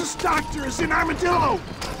closest doctor is in Armadillo.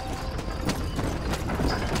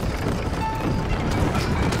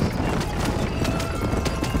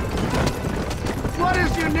 What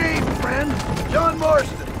is your name, friend? John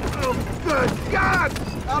Marston. Oh, good God!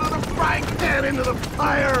 Out of the frying pan into the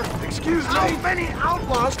fire! Excuse me? How many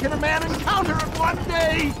outlaws can a man encounter in one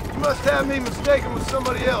day? You must have me mistaken with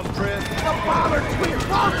somebody else, Fred. The Pollard Twin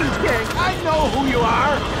Walters gang! I know who you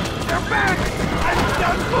are! They're back! I'm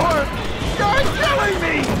done for! You're killing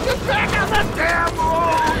me! Get back on the damn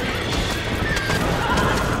road!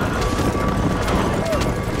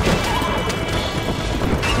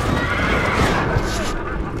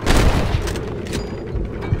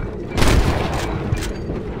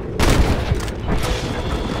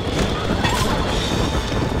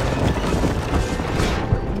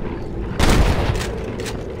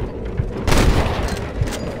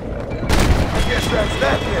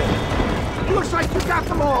 Looks like you got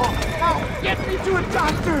them all. Now, get me to a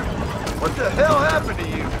doctor. What the hell happened to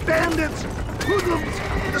you? Bandits, hoodlums,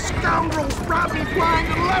 the scoundrels robbed me blind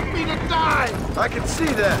and left me to die. I can see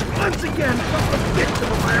that. Once again, I'm a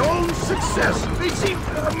victim of my own success. They seem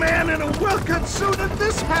a man in a well-cut suit and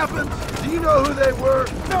this happens. Do you know who they were?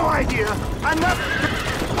 No idea. I'm not...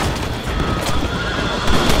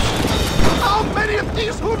 How many of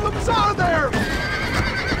these hoodlums are there?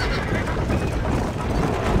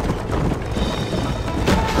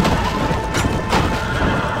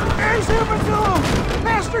 Armadillo!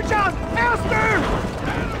 Master John! Master!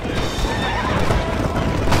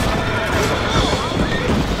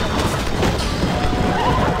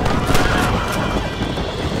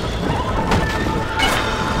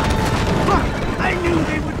 Look! I knew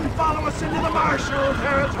they wouldn't follow us into the martial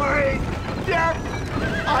territory! Yet,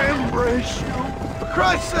 I embrace you. For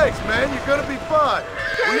Christ's sakes, man, you're gonna be fine.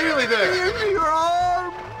 We're nearly there. Give me your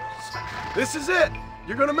arms! This is it.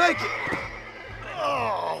 You're gonna make it.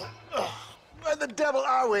 Oh. Where the devil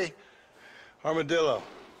are we? Armadillo.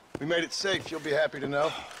 We made it safe, you'll be happy to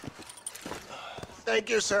know. Thank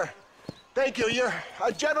you, sir. Thank you. You're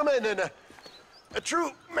a gentleman and a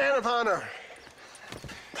true man of honor.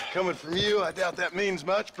 Coming from you, I doubt that means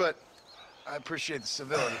much, but I appreciate the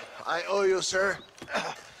civility. I owe you, sir.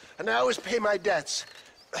 And I always pay my debts.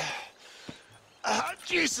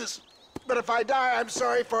 Jesus. But if I die, I'm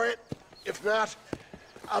sorry for it. If not,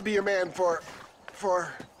 I'll be your man for...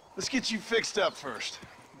 Let's get you fixed up first.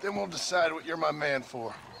 Then we'll decide what you're my man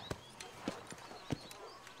for.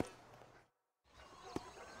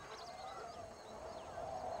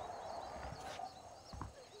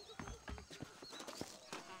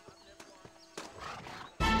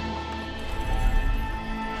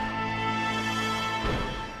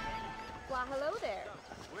 Well, hello there.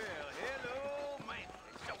 Well, hello, man.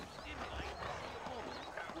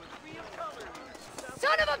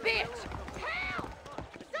 Son of a bitch! Help!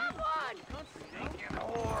 Someone! Stinking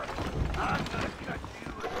whore. I'm gonna cut you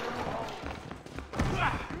at the bone.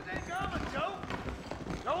 You think I'm a joke?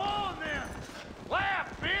 Go on, then. Laugh,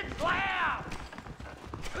 bitch, laugh!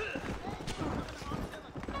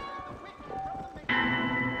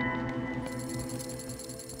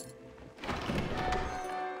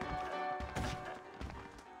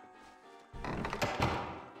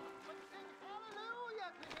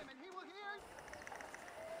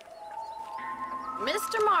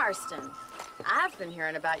 Mr. Marston, I've been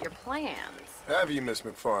hearing about your plans. Have you, Miss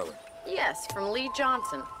McFarland? Yes, from Lee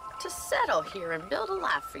Johnson. To settle here and build a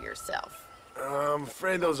life for yourself. I'm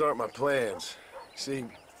afraid those aren't my plans. See,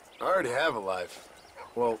 I already have a life.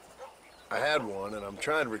 Well, I had one, and I'm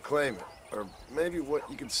trying to reclaim it. Or maybe what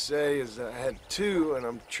you could say is I had two, and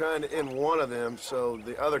I'm trying to end one of them so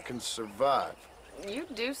the other can survive. You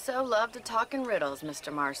do so love to talk in riddles,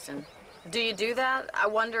 Mr. Marston. Do you do that, I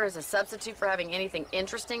wonder, as a substitute for having anything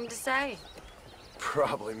interesting to say?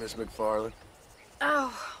 Probably, Miss McFarland.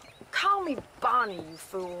 Oh, call me Bonnie, you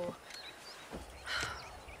fool.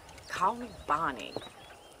 Call me Bonnie.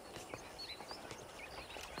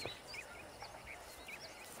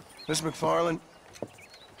 Miss McFarland,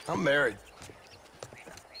 I'm married.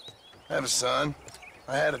 I have a son.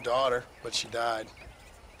 I had a daughter, but she died.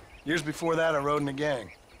 Years before that, I rode in a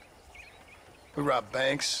gang. We robbed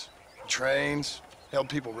banks, trains, held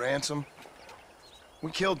people ransom.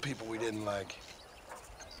 We killed people we didn't like.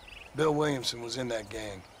 Bill Williamson was in that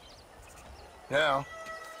gang. Now,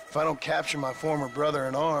 if I don't capture my former brother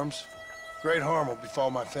in arms, great harm will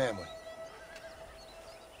befall my family.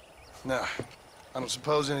 Now, I don't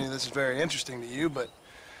suppose any of this is very interesting to you, but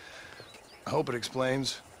I hope it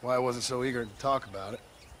explains why I wasn't so eager to talk about it.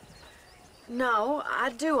 No, I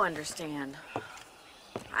do understand.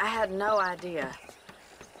 I had no idea.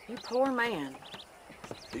 You poor man.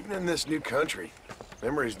 Even in this new country,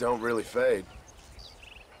 memories don't really fade.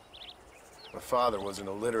 My father was an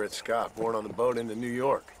illiterate Scot born on the boat into New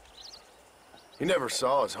York. He never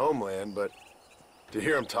saw his homeland, but to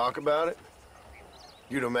hear him talk about it,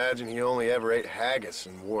 you'd imagine he only ever ate haggis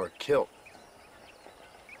and wore a kilt.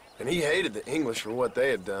 And he hated the English for what they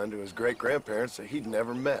had done to his great-grandparents that he'd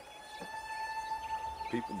never met.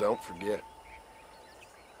 People don't forget.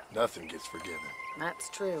 Nothing gets forgiven. That's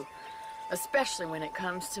true, especially when it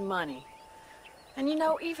comes to money. And you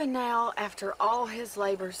know, even now, after all his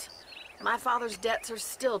labors, my father's debts are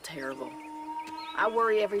still terrible. I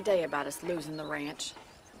worry every day about us losing the ranch.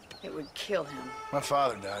 It would kill him. My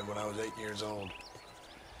father died when I was 8 years old.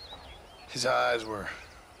 His eyes were,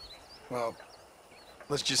 well,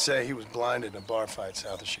 let's just say he was blinded in a bar fight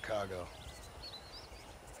south of Chicago.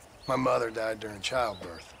 My mother died during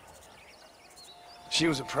childbirth. She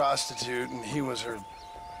was a prostitute and he was her,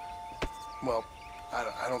 well,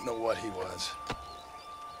 I don't know what he was.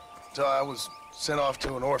 So I was sent off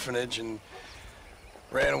to an orphanage and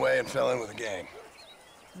ran away and fell in with a gang.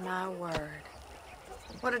 My word.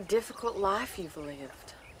 What a difficult life you've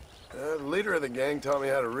lived. The leader of the gang taught me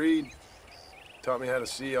how to read, taught me how to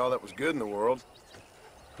see all that was good in the world.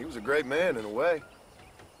 He was a great man in a way.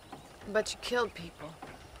 But you killed people.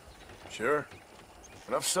 Sure.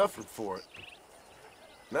 And I've suffered for it.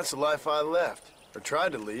 And that's the life I left, or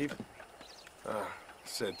tried to leave.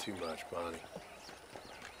 Said too much, Bonnie.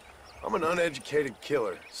 I'm an uneducated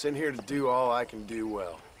killer, sent here to do all I can do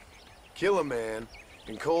well. Kill a man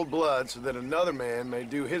in cold blood so that another man may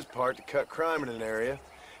do his part to cut crime in an area,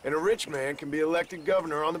 and a rich man can be elected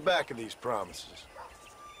governor on the back of these promises.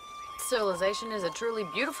 Civilization is a truly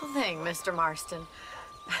beautiful thing, Mr. Marston.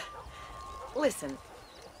 Listen,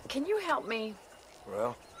 can you help me?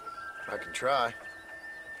 Well, I can try.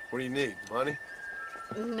 What do you need, money?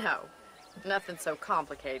 No, nothing so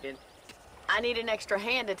complicated. I need an extra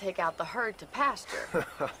hand to take out the herd to pasture.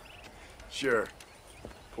 Sure.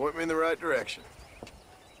 Point me in the right direction.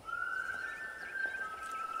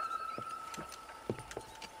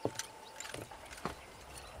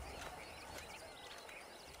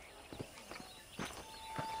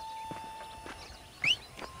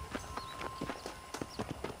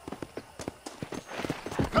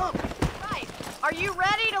 Are you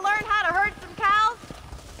ready to learn how to herd some cows?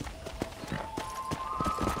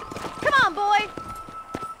 Come on, boy.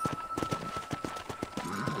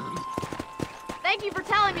 Thank you for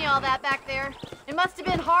telling me all that back there. It must have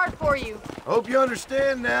been hard for you. Hope you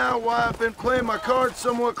understand now why I've been playing my cards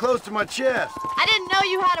somewhat close to my chest. I didn't know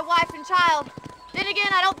you had a wife and child. Then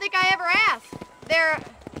again, I don't think I ever asked. They're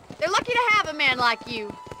lucky to have a man like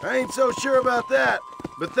you. I ain't so sure about that,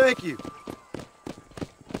 but thank you.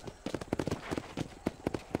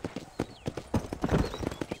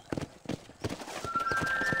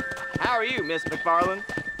 How are you, Miss McFarland?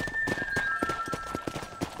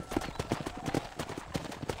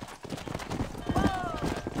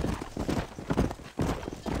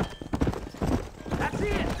 That's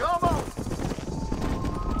it! Come on!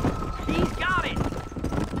 He's got it!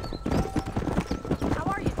 How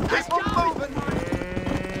are you? Nice job!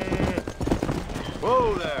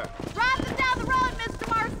 Whoa there! Drive them down the road, Mr.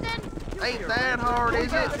 Marston! Ain't that hard,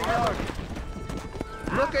 is it?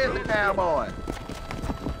 Look at the cowboy.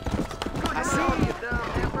 I see you,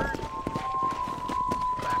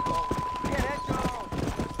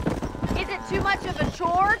 Is it too much of a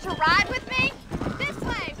chore to ride with me? This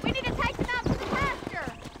way! We need to take them out to the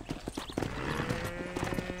pasture!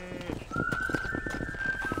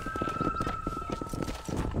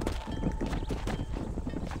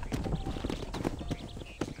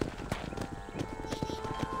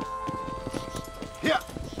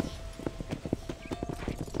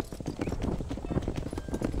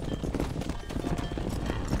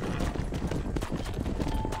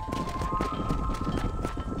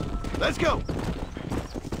 Let's go!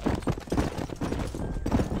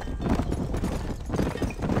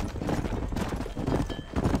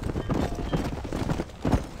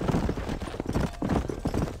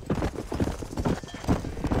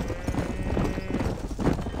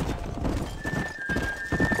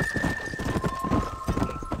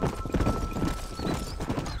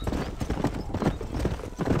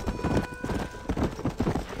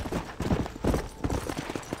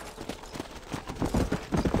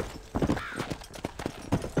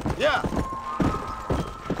 Yeah.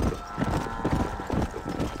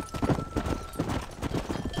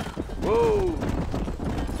 Whoa.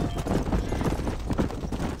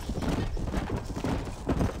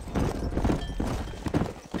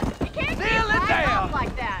 You can't get right off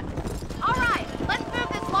like that. All right, let's move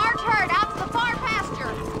this large herd out to the far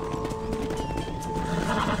pasture.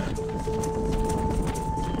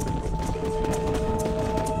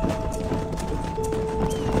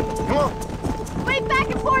 Come on. Sweep back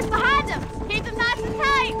and forth behind them. Keep them nice and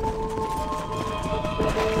tight.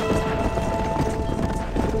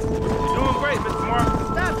 Doing great, Mr. Mark.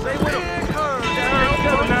 Stop, stay with him. Big herd.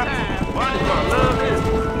 Settle now. Wonderful. I love this.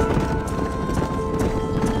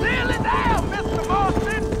 Nail it down, Mr.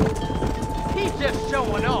 Marston. He's just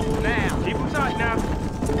showing off now. Keep him tight now.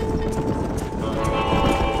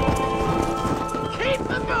 Keep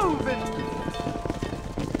it moving.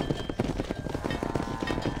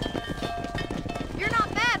 You're not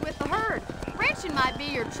bad with the herd. Ranching might be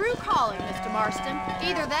your true calling, Mr. Marston.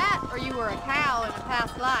 Either that, or you were a cow in a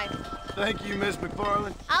past life. Thank you, Miss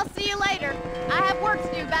McFarland. I'll see you later. I have work to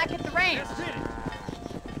do back at the ranch.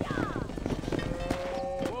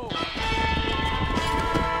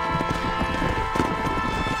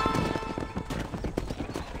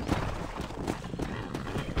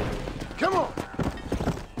 Come on.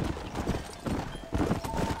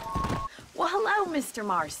 Well, hello, Mr.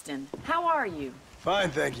 Marston. How are you?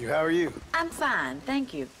 Fine, thank you. How are you? I'm fine,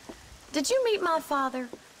 thank you. Did you meet my father?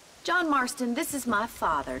 John Marston, this is my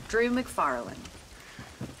father, Drew McFarland.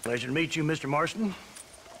 Pleasure to meet you, Mr. Marston.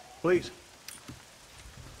 Please.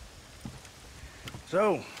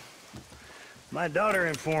 So, my daughter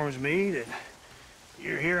informs me that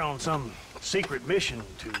you're here on some secret mission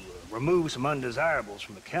to remove some undesirables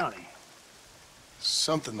from the county.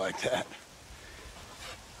 Something like that.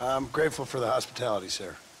 I'm grateful for the hospitality,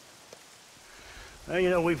 sir. Well,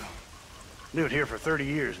 you know, we've lived here for 30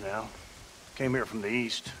 years now. Came here from the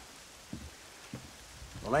east.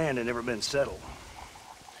 The land had never been settled.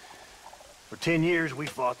 For 10 years, we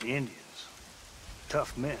fought the Indians.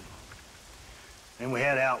 Tough men. And we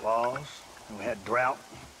had outlaws, and we had drought,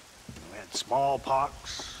 and we had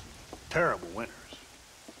smallpox, terrible winters,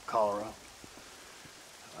 cholera.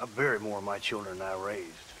 I buried more of my children than I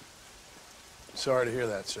raised. Sorry to hear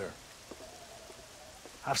that, sir.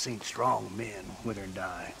 I've seen strong men wither and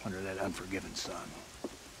die under that unforgiving sun.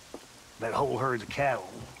 That whole herds of cattle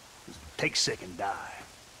take sick and die.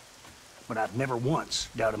 But I've never once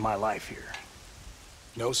doubted my life here.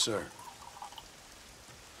 No, sir.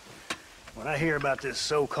 When I hear about this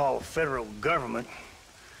so-called federal government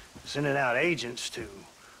sending out agents to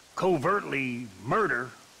covertly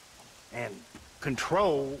murder and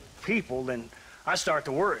control people, then I start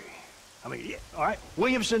to worry. I mean, yeah, all right,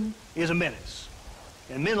 Williamson is a menace,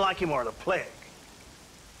 and men like him are the plague.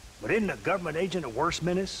 But isn't a government agent a worse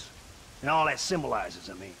menace? And all that symbolizes,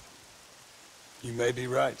 I mean. You may be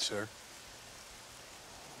right, sir.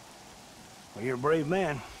 Well, you're a brave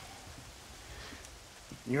man.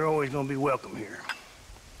 You're always gonna be welcome here.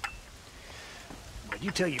 But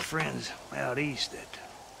you tell your friends out east that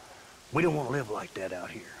we don't want to live like that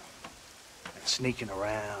out here. That sneaking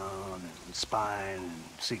around and spying and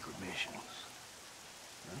secret missions.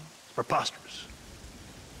 You know? It's preposterous.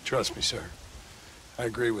 Trust me, sir. I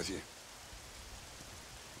agree with you.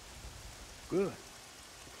 Good.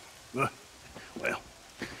 Good. Well,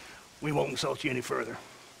 we won't insult you any further.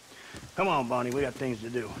 Come on, Bonnie, we got things to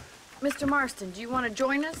do. Mr. Marston, do you want to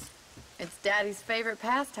join us? It's Daddy's favorite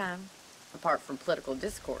pastime. Apart from political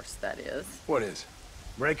discourse, that is. What is?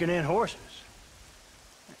 Breaking in horses.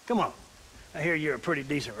 Come on. I hear you're a pretty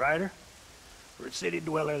decent rider. For a city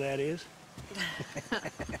dweller, that is.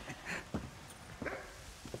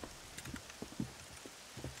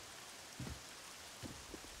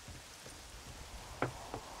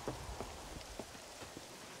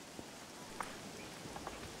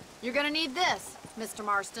 You're gonna need this, Mr.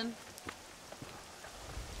 Marston.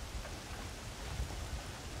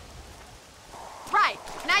 Right,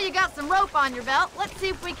 now you got some rope on your belt, let's see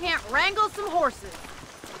if we can't wrangle some horses.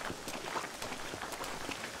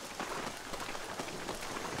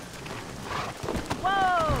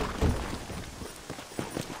 Whoa!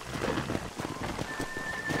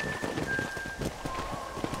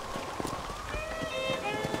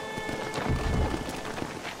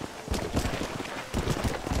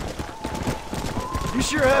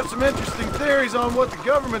 sure have some interesting theories on what the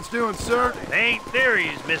government's doing, sir. They ain't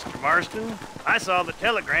theories, Mr. Marston. I saw the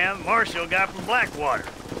telegram Marshall got from Blackwater.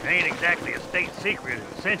 It ain't exactly a state secret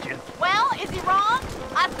who sent you. Well, is he wrong?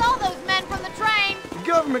 I saw those men from the train. The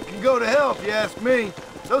government can go to hell if you ask me.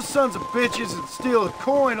 Those sons of bitches would steal a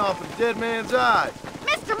coin off a dead man's eyes.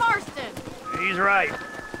 Mr. Marston! He's right.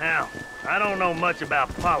 Now, I don't know much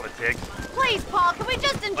about politics. Please, Paul, can we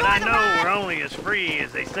just enjoy But I the know ride? we're only as free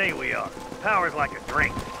as they say we are. Power's like a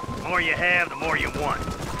drink. The more you have, the more you want.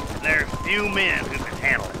 And there's few men who can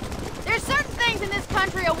handle it. There's certain things in this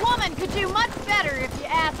country a woman could do much better if you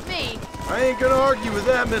ask me. I ain't gonna argue with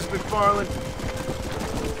that, Miss McFarland.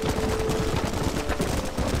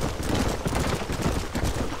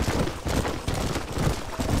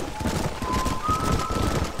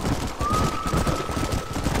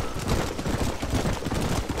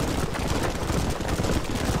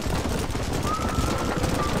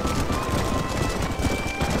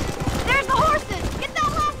 There's the horses! Get that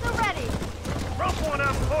lasso ready! Rope one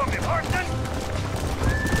up for me, Marston.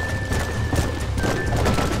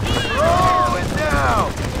 Oh, and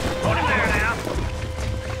now! Hold him there now.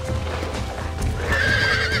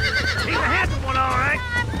 He's a handsome one, all right.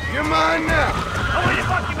 You're mine now. Oh, wait,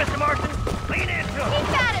 fuck you, Mr. Marston. Lean into him.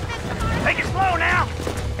 He's got it, Mr. Marston! Take it slow now.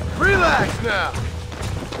 Relax now.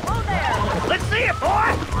 Oh, there! Let's see it,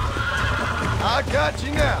 boy. I got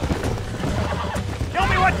you now. Show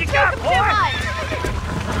me what you got, boy.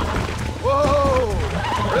 Whoa!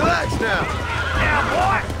 Relax now. Yeah,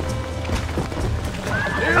 boy.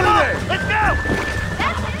 Nearly Come on, there. let's go.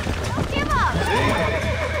 That's it! Don't give up! See?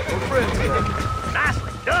 We're friends now.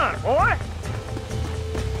 Nicely done, boy.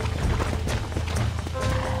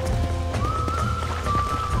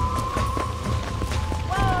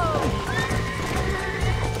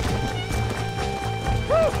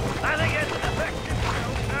 I think that's an effective.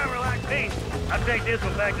 Now relax, peace. I'll take this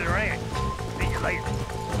one back to the ranch. See you later.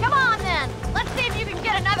 Come on, then! Let's see if you can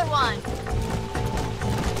get another one!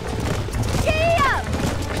 Gee up!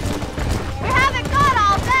 We haven't got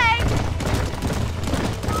all day!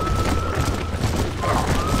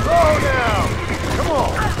 Slow down. Come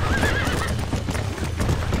on.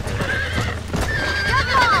 Come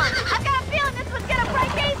on! I've got a feeling this one's gonna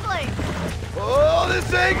break easily! Oh,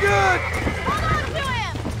 this ain't good. Hold on to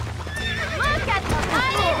him! Look at the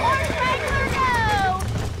mighty horse wrangler go!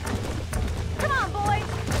 Come on, boys!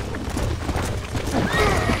 Come on,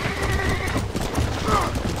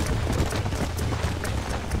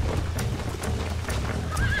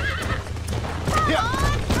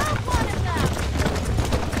 rope one of them!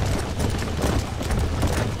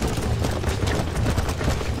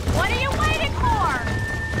 What are you waiting for?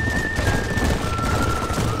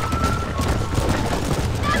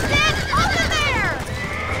 That's it! Hold him there!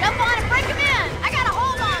 Jump on and break him in! I got a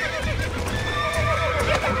hold on him!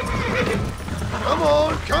 Come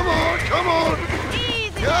on, come on, come on.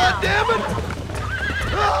 Easy God now. damn it.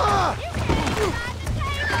 Ah! You can't ride the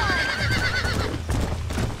table!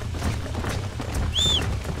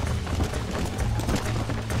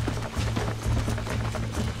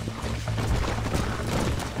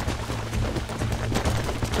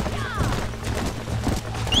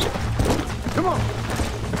 Come on.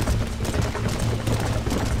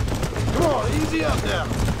 Come on, easy up now.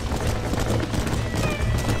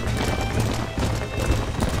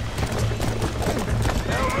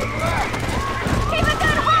 Now relax. Keep a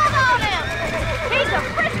good hold on him! He's a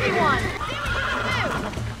frisky one!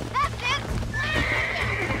 That's it!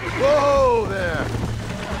 Whoa there.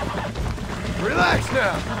 Relax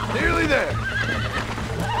now. Nearly there.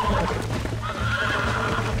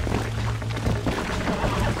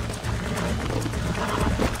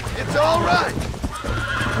 It's all right.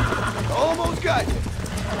 Almost got you.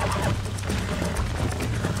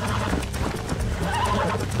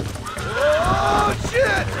 Oh,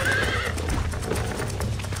 shit!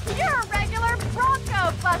 You're a regular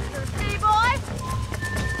Bronco buster, see, boy?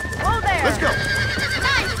 Whoa there! Let's go.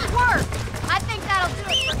 Nice work! I think that'll do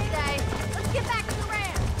it for today. Let's get back to the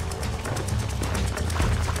ranch.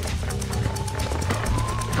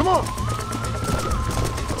 Come on.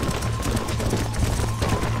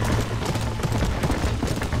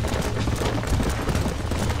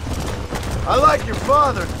 I like your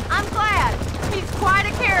father. I'm glad. He's quite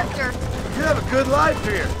a character. You have a good life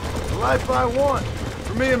here. The life I want.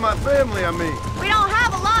 For me and my family, I mean. We don't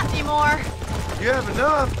have a lot anymore. You have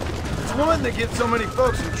enough. It's one that gets so many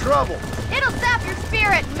folks in trouble. It'll sap your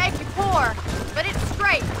spirit and make you poor. But it's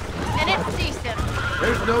straight. And it's decent.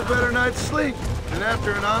 There's no better night's sleep than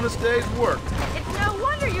after an honest day's work. It's no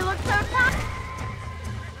wonder you look so tired.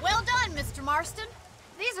 Well done, Mr. Marston.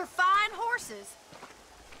 These are fine horses.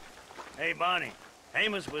 Hey, Bonnie.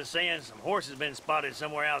 Amos was saying some horses been spotted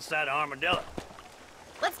somewhere outside of Armadillo.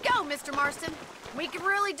 Let's go, Mr. Marston. We can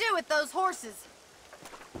really do with those horses.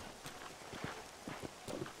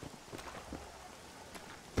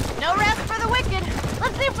 No rest for the wicked.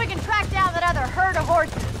 Let's see if we can track down that other herd of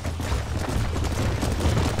horses.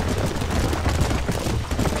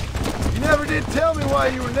 You never did tell me why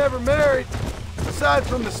you were never married. Aside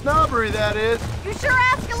from the snobbery, that is. You sure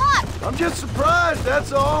ask a lot. I'm just surprised,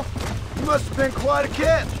 that's all. You must have been quite a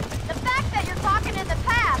catch. The fact that you're talking in the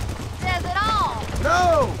past says it all.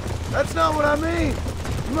 No, that's not what I mean.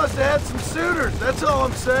 You must have had some suitors, that's all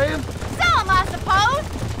I'm saying. Some, I suppose.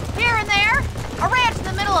 Here and there. A ranch in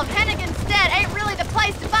the middle of Hennigan's Stead ain't really the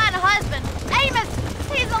place to find a husband. Amos,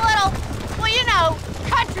 he's a little, well, you know,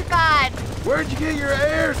 countrified. Where'd you get your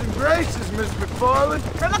airs and graces, Miss McFarland?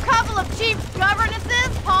 From a couple of cheap governesses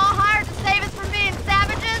Pa hired to save us from being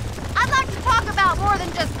savages. I'd like to talk about more than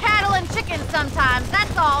just cattle and chickens sometimes,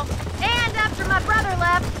 that's all. And after my brother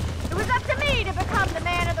left, it was up to me to become the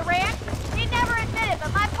man of the ranch. He never admitted, but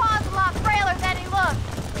my pa's a lot frailer than he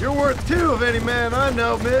looks. You're worth two of any man I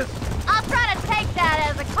know, miss. I'll try to take that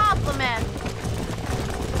as a compliment.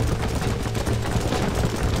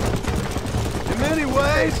 In many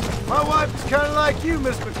ways, my wife is kind of like you,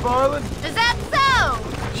 Miss McFarland. Is that so?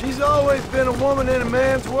 She's always been a woman in a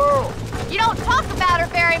man's world. You don't talk about her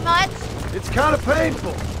very much. It's kind of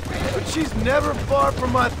painful, but she's never far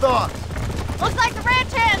from my thoughts. Looks like the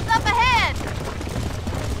ranch hand's up ahead.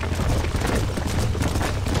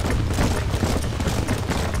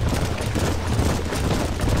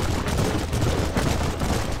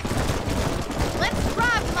 Let's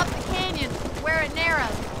drive them up the canyon where it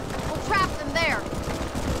narrows. We'll trap them there.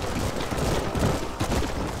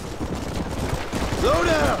 Slow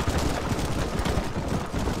down!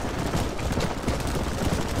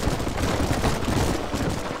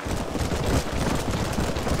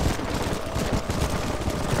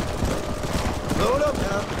 Slow it up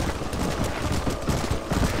now.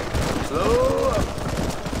 Slow up.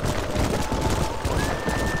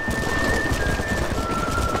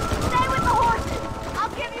 Stay with the horses.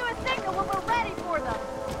 I'll give you a signal when we're ready for them.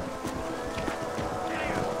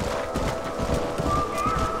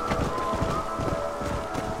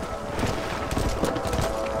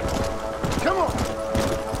 Come on!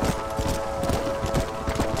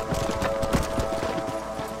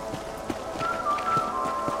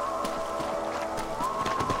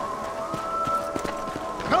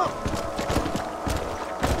 Come!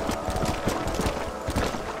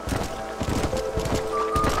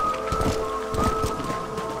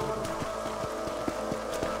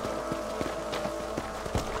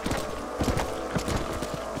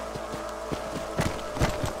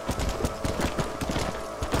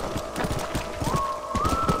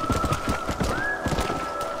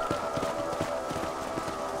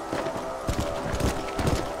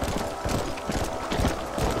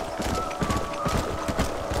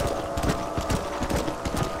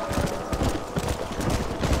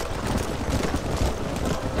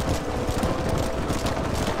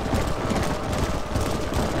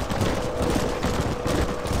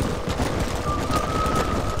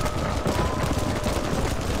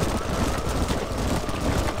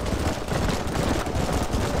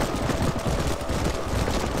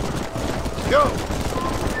 Go!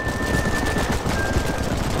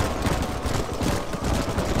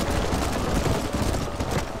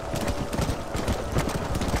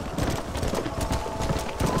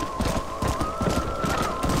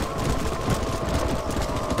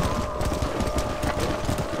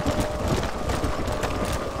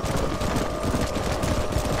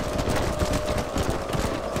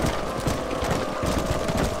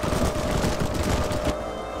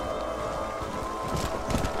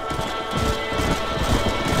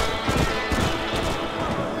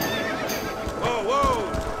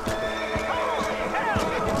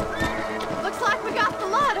 Looks like we got the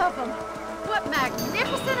lot of them. What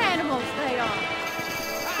magnificent animals they are.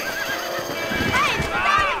 Hey, the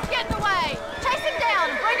stallion's getting away. Chase him down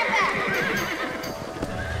and bring him back.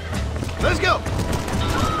 Let's go!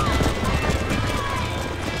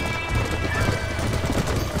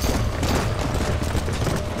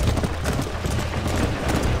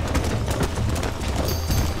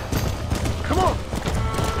 Come on!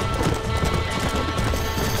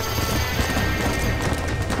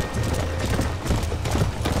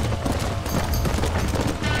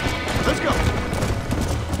 Let's go!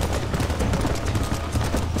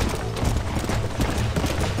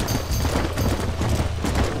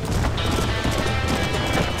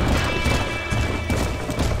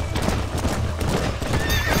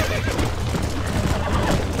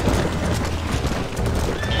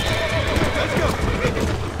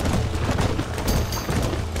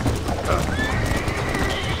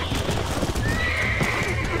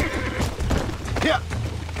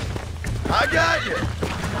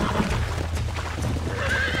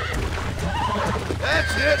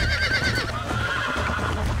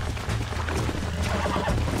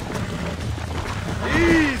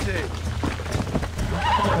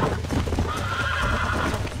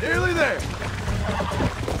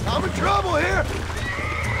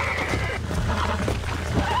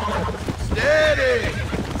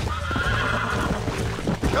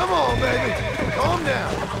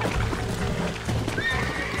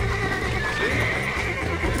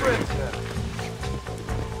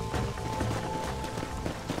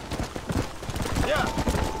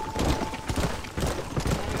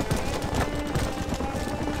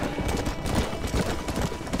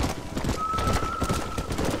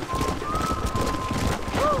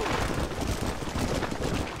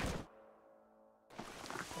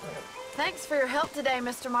 help today,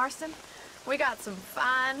 Mr. Marston. We got some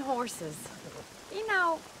fine horses. You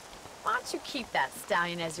know, why don't you keep that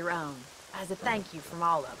stallion as your own, as a thank you from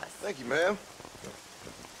all of us? Thank you, ma'am.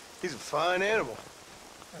 He's a fine animal.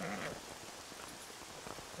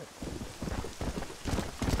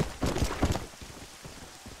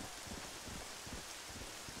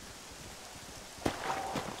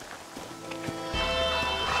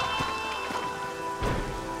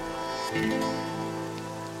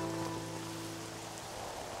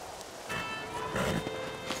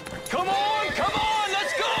 Come on,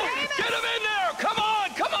 let's go! Amos! Get him in there! Come on!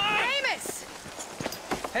 Amos!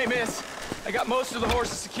 Hey, miss, I got most of the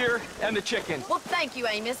horses secure and the chickens. Well, thank you,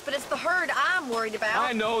 Amos, but it's the herd I'm worried about.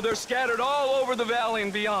 I know, they're scattered all over the valley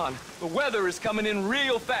and beyond. The weather is coming in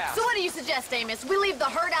real fast. So what do you suggest, Amos? We leave the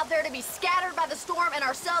herd out there to be scattered by the storm and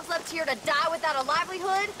ourselves left here to die without a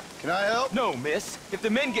livelihood? Can I help? No, miss. If the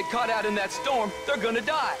men get caught out in that storm, they're gonna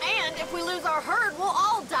die. And if we lose our herd, we'll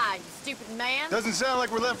all die, you stupid man. Doesn't sound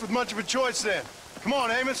like we're left with much of a choice then. Come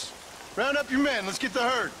on, Amos. Round up your men. Let's get the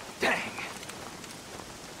herd. Dang.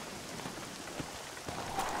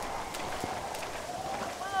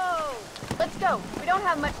 Whoa! Let's go. We don't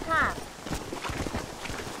have much time.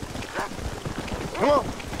 Come on.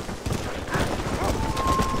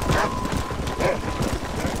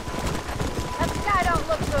 That sky don't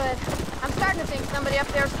look good. I'm starting to think somebody up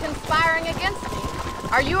there's conspiring against me.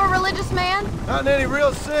 Are you a religious man? Not in any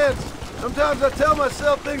real sense. Sometimes I tell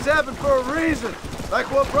myself things happen for a reason.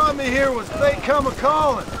 Like what brought me here was fate come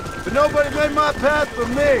a-calling. But nobody made my path for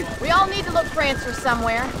me. We all need to look for answers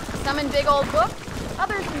somewhere. Some in big old books,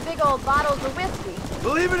 others in big old bottles of whiskey.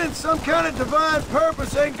 Believing in some kind of divine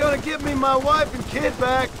purpose ain't gonna get me my wife and kid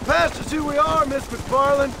back. Past is who we are, Miss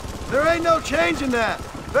McFarland. There ain't no changing that.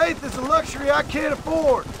 Faith is a luxury I can't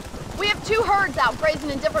afford. We have 2 herds out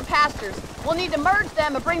grazing in different pastures. We'll need to merge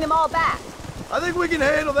them and bring them all back. I think we can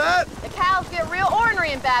handle that. The cows get real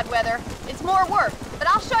ornery in bad weather. It's more work, but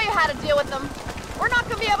I'll show you how to deal with them. We're not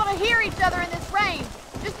gonna be able to hear each other in this rain.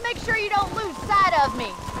 Just make sure you don't lose sight of me.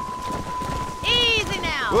 Easy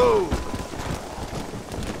now. Whoa.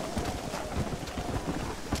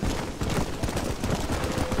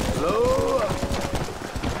 Slow up.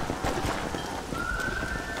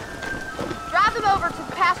 Drive them over to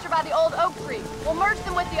the pasture by the old oak tree. We'll merge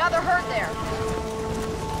them with the other herd there.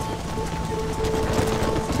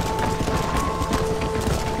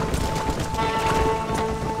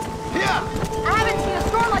 Yeah. I haven't seen a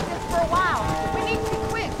storm like this for a while. We need to be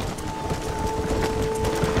quick.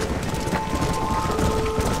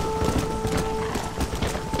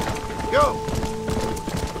 Go.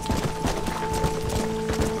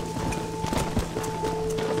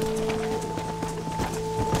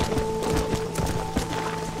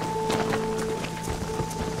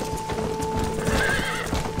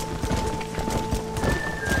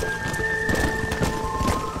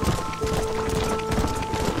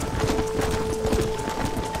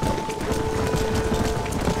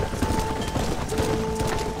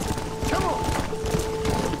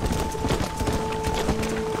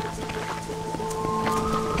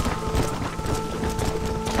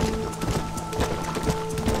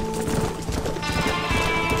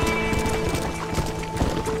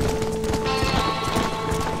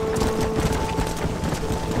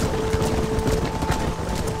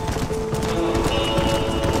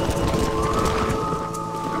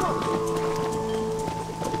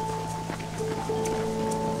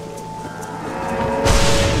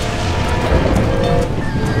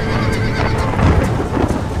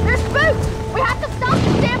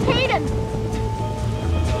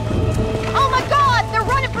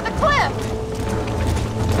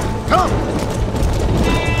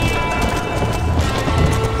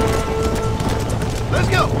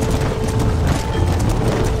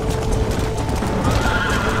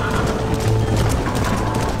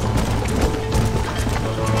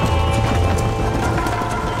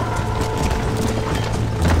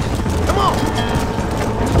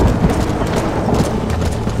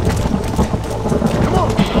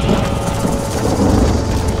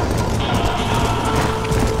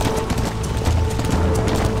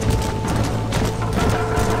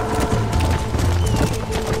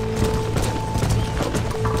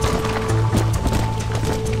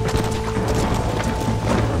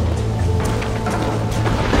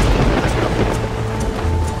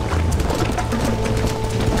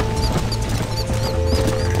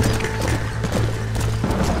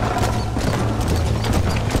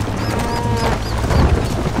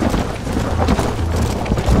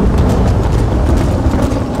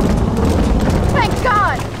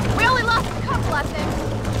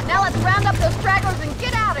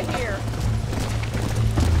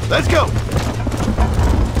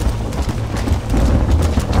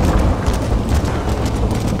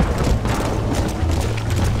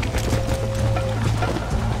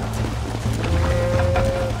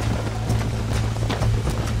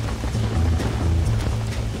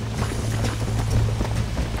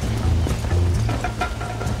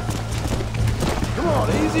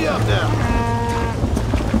 up now.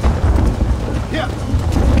 Yeah.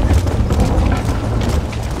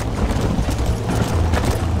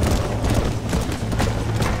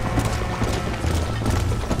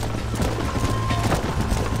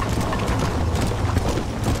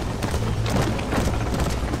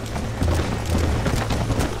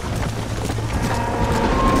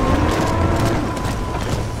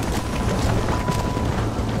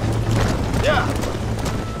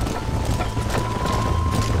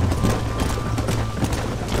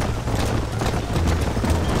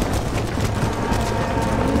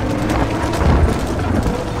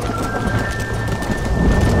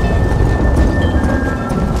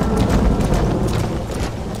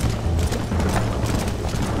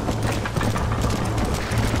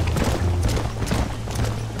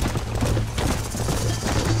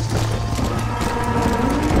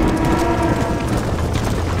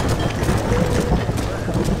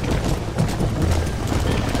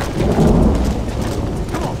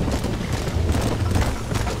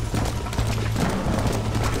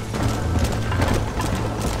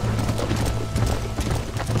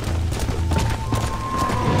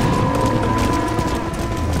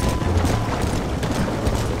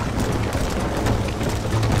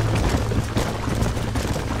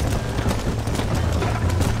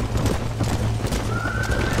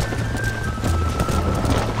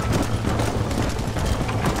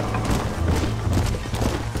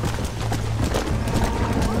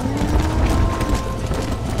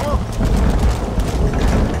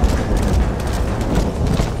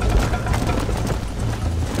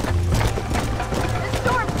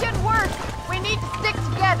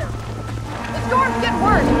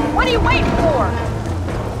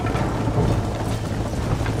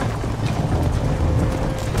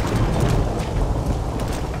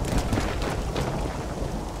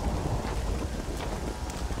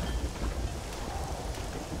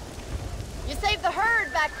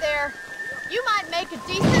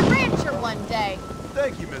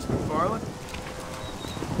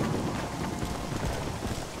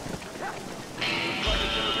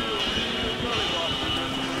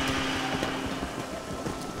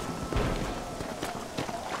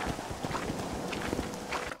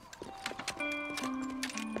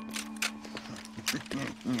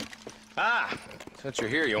 Since you're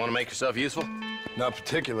here, you want to make yourself useful? Not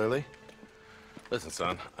particularly. Listen,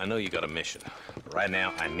 son, I know you got a mission, but right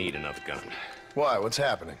now I need another gun. Why? What's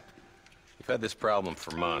happening? We've had this problem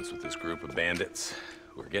for months with this group of bandits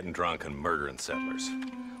who are getting drunk and murdering settlers.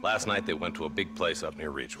 Last night they went to a big place up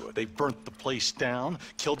near Ridgewood. They burnt the place down,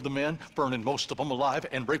 killed the men, burning most of them alive,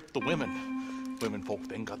 and raped the women. Women folk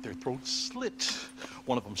then got their throats slit.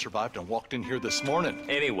 One of them survived and walked in here this morning.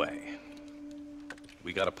 Anyway,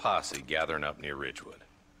 we got a posse gathering up near Ridgewood.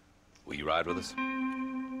 Will you ride with us?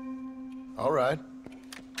 All right.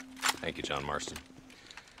 Thank you, John Marston.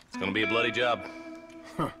 It's gonna be a bloody job.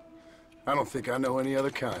 Huh. I don't think I know any other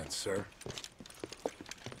kind, sir.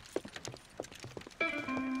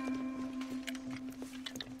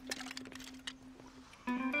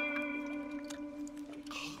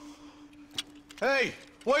 Hey,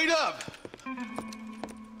 wait up!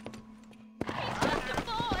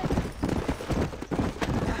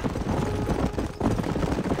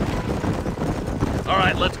 All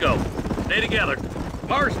right, let's go. Stay together.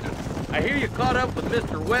 Marston, I hear you caught up with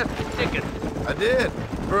Mr. West's ticket. I did.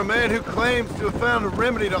 For a man who claims to have found a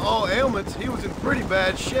remedy to all ailments, he was in pretty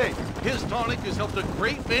bad shape. His tonic has helped a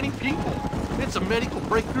great many people. It's a medical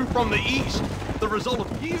breakthrough from the East, the result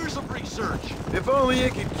of years of research. If only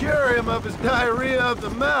it could cure him of his diarrhea of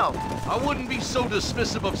the mouth. I wouldn't be so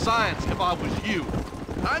dismissive of science if I was you.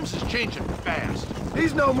 Times is changing fast.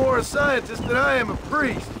 He's no more a scientist than I am a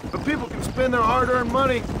priest. But people can spend their hard-earned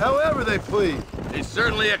money however they please. He's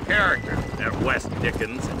certainly a character, that West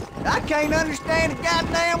Dickens. I can't understand a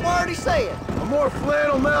goddamn word he said. A more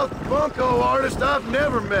flannel-mouthed bunco artist I've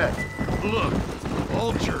never met. Look,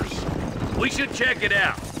 vultures. We should check it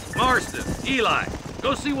out. Marston, Eli,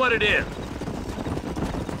 go see what it is.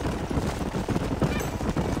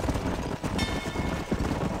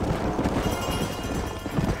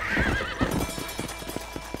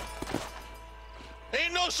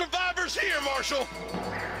 Ain't no survivors here, Marshal.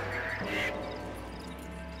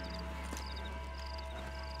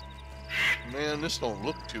 Man, this don't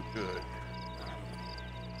look too good.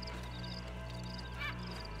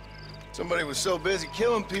 Somebody was so busy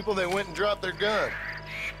killing people, they went and dropped their gun.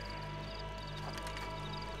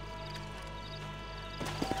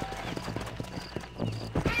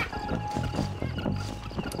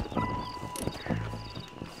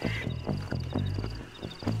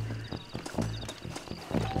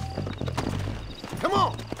 Come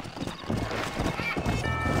on!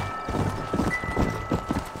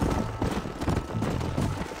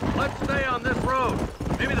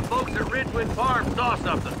 saw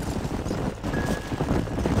something.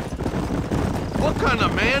 What kind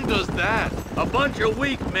of man does that? A bunch of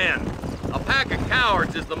weak men. A pack of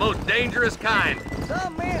cowards is the most dangerous kind.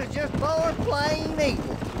 Some men are just born plain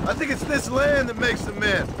evil. I think it's this land that makes them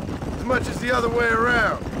men, as much as the other way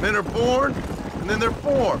around. Men are born, and then they're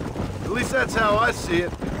formed. At least that's how I see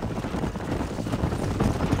it.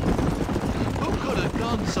 Who could have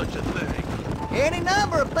done such a thing? Any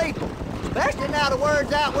number of people, especially now the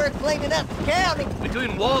word's out we're cleaning up the county.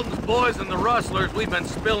 Between Walton's boys and the rustlers, we've been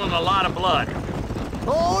spilling a lot of blood.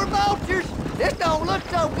 Poor vultures, this don't look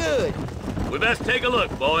so good. We best take a look,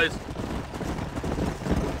 boys.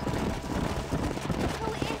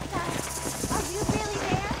 Who is that? Are you really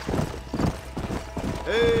there?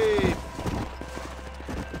 Hey!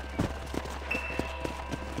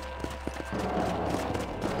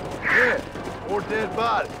 Yeah, more dead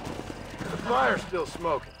bodies. The fire's still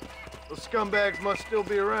smoking. Those scumbags must still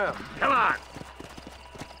be around. Come on!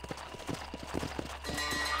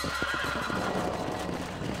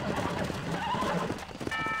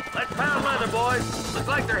 Let's pound leather, boys. Looks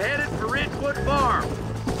like they're headed for Ridgewood Farm.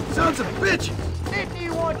 Sons of bitches! Didn't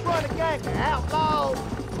you once run a gang of outlaws,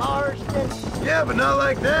 Marston? Yeah, but not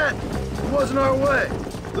like that. It wasn't our way.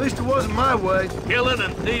 At least it wasn't my way. Killing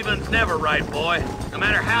and thieving's never right, boy. No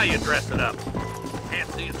matter how you dress it up.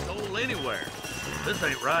 Can't see a soul anywhere. This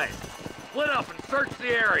ain't right. Split up and search the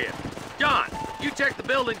area. John, you check the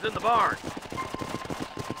buildings in the barn.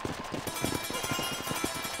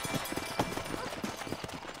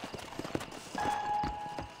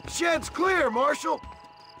 Shed's clear, Marshal.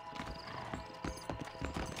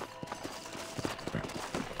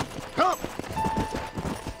 Come!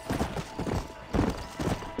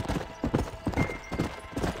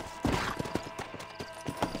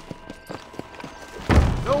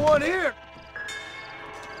 No one here!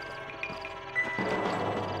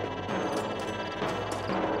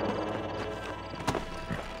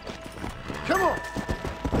 Come on!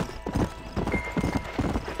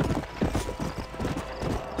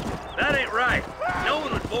 That ain't right. No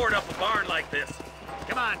one would board up a barn like this.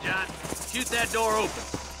 Come on, John. Shoot that door open.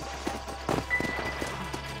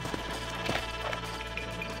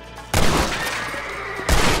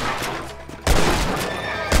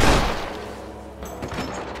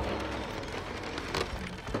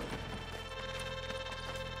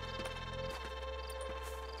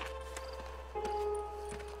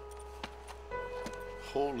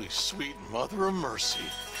 Holy sweet mother of mercy.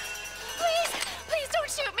 Please don't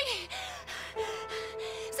shoot me.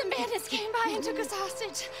 Some bandits came by and took us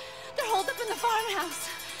hostage. They're holed up in the farmhouse.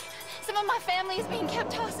 Some of my family is being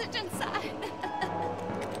kept hostage inside.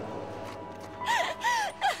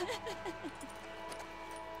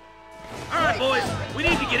 All right, boys. We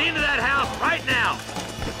need to get into that house right now.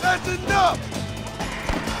 That's enough!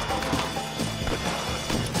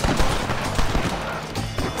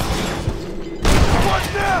 What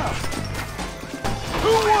now?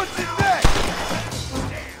 Who wants it next?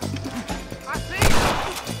 I see you.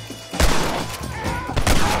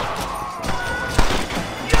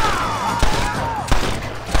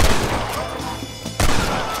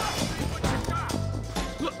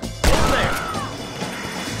 Look, over there.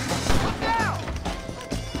 Look out!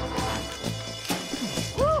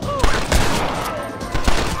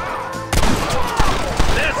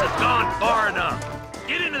 This has gone far enough.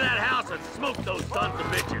 Get into that house and smoke those sons of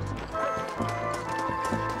bitches.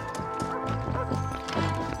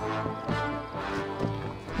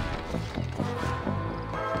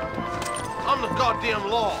 I'm the goddamn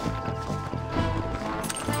law.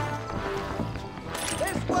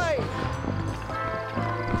 This way!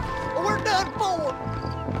 Or we're done for!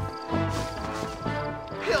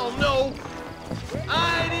 Hell no!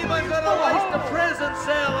 I ain't even gonna waste a prison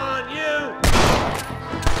cell on you!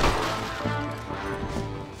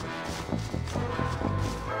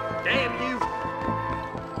 Damn you!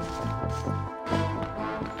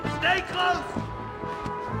 Stay close!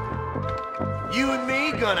 You and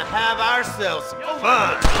me gonna have ourselves some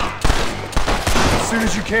fun. As soon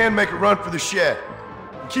as you can, make a run for the shed.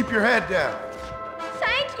 And keep your head down.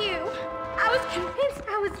 Thank you. I was convinced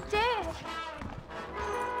I was dead.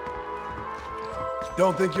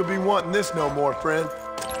 Don't think you'll be wanting this no more, friend.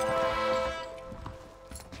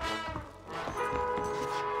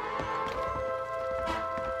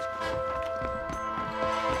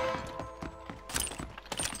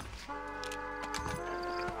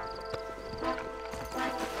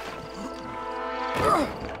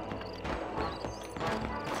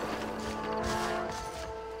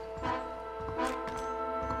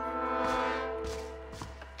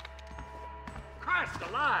 Christ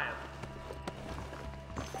alive!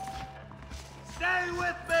 Stay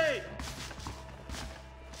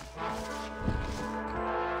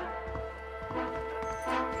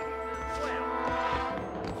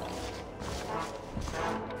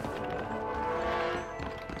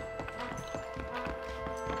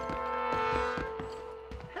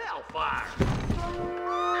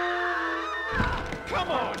Come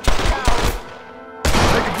on, you coward!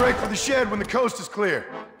 Take a break for the shed when the coast is clear.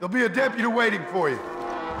 There'll be a deputy waiting for you.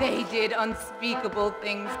 They did unspeakable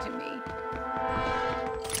things to me.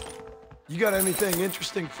 You got anything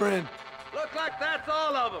interesting, friend? Looks like that's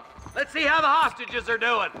all of them. Let's see how the hostages are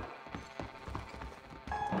doing.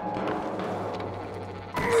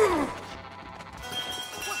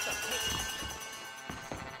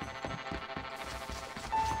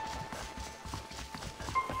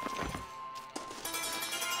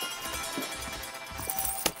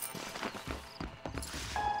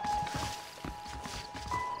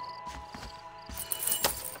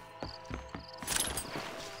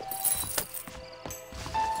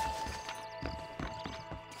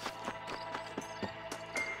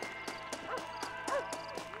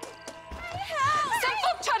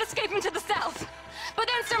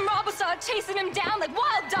 Chasing him down like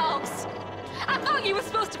wild dogs. I thought you were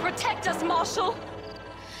supposed to protect us, Marshal.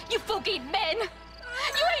 You folk-eat men.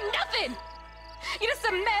 You ain't nothing. You're just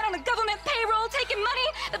a man on a government payroll taking money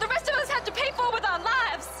that the rest of us have to pay for with our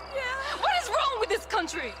lives. Yeah. What is wrong with this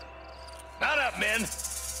country? Not up, men.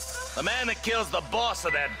 The man that kills the boss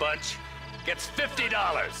of that bunch gets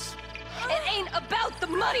 $50. It ain't about the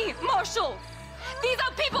money, Marshal. These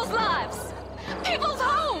are people's lives. People's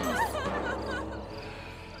homes.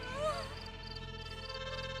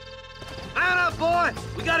 Mount up, boy!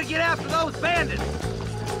 We gotta get after those bandits!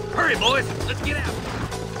 Hurry, boys! Let's get out!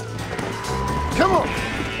 Come on!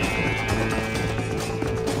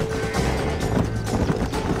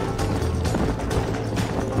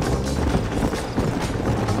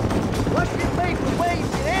 What's this thing for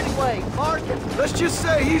Baisin anyway, Martin? Let's just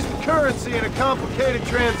say he's the currency in a complicated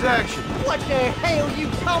transaction. What the hell you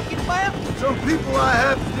talking about? Some people I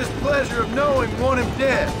have the displeasure of knowing want him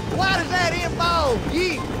dead. Why does that involve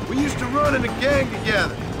you? We used to run in a gang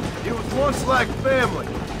together. It was once like family.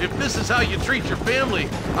 If this is how you treat your family,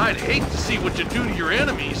 I'd hate to see what you do to your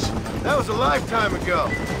enemies. That was a lifetime ago.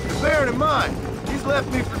 But bearing in mind, he's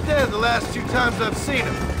left me for dead the last 2 times I've seen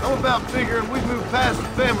him. I'm about figuring we've moved past the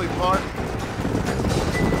family part.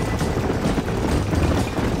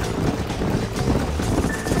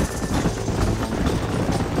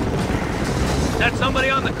 That somebody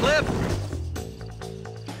on the cliff?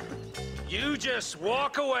 You just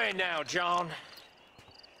walk away now, John.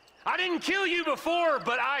 I didn't kill you before,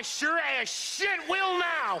 but I sure as shit will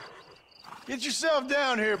now. Get yourself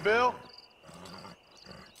down here, Bill.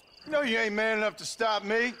 You know you ain't man enough to stop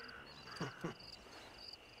me.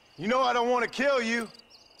 You know I don't want to kill you,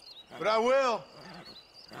 but I will.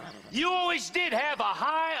 You always did have a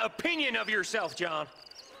high opinion of yourself, John.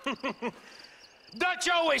 Dutch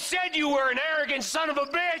always said you were an arrogant son of a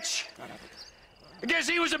bitch. I guess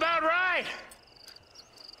he was about right.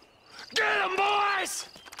 Get him, boys!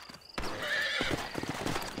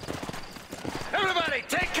 Everybody,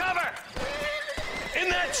 take cover! In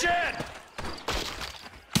that shed!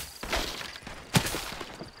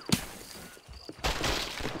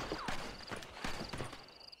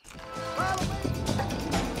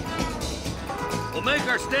 We'll make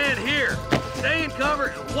our stand here. Stay in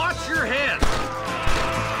cover and watch your head.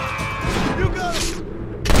 You got it!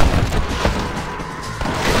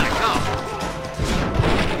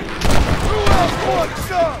 Who else wants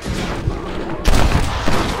some?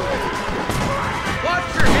 Watch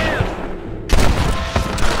your head!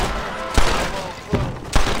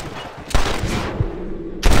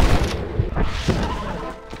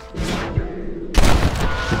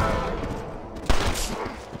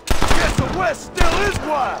 Guess the West still is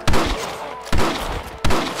wild!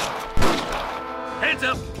 Heads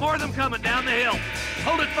up! More of them coming down the hill.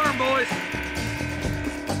 Hold it firm, boys.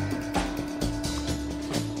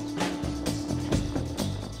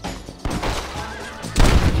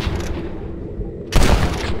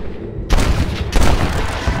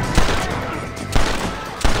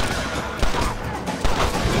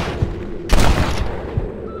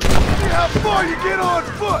 See how far you get on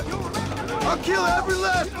foot! I'll kill every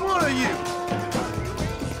last one of you!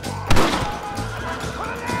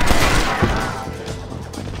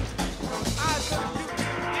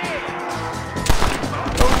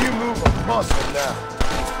 Don't you move a muscle now.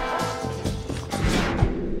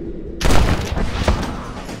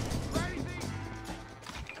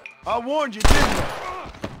 I warned you, didn't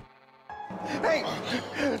I? Hey,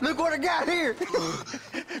 look what I got here.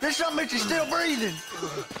 There's something that you're still breathing.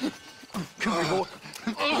 Come here, boy.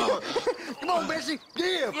 Come on, Bessie,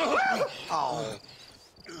 give. Oh.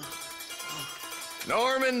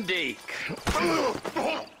 Norman Deek.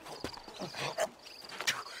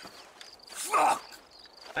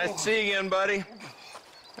 Nice to see you again, buddy.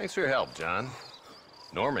 Thanks for your help, John.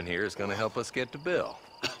 Norman here is gonna help us get to Bill.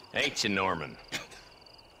 Ain't you, Norman?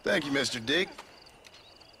 Thank you, Mr. Dick.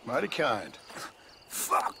 Mighty kind.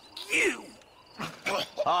 Fuck you!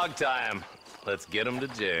 Hog time. Let's get him to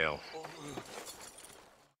jail.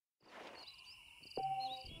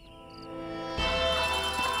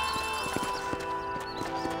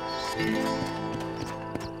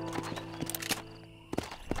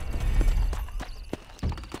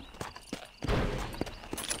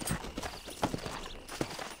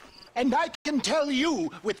 And I can tell you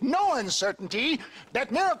with no uncertainty that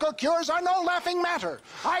miracle cures are no laughing matter.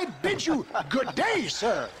 I bid you good day,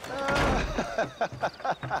 sir.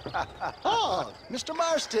 Oh, Mr.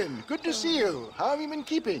 Marston, good to see you. How have you been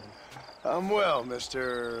keeping? I'm well,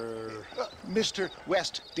 Mr. Mr.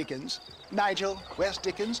 West Dickens. Nigel West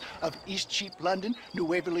Dickens of East Cheap, London, New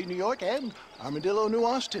Waverly, New York, and Armadillo, New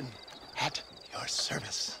Austin. At your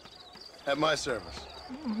service. At my service.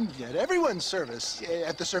 At everyone's service.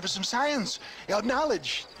 At the service of science, of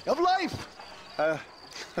knowledge, of life. How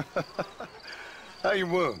are your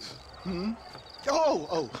wounds?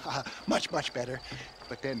 Much, much better.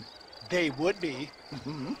 But then they would be.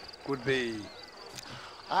 Would be?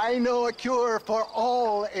 I know a cure for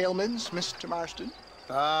all ailments, Mr. Marston.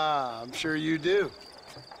 Ah, I'm sure you do.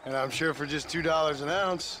 And I'm sure for just $2 an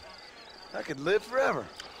ounce, I could live forever.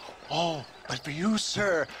 Oh, but for you,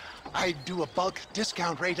 sir, I do a bulk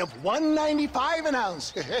discount rate of $1.95 an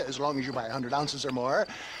ounce, as long as you buy 100 ounces or more.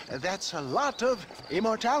 That's a lot of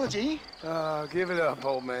immortality. Give it up,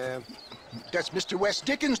 old man. That's Mr. West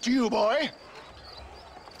Dickens to you, boy.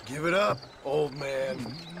 Give it up, old man.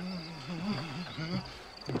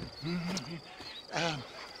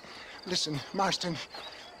 Listen, Marston,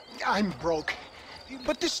 I'm broke,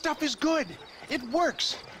 but this stuff is good. It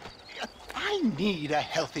works. I need a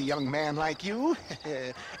healthy young man like you.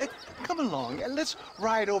 Come along, let's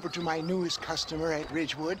ride over to my newest customer at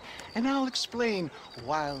Ridgewood, and I'll explain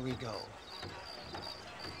while we go.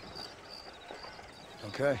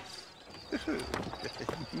 Okay.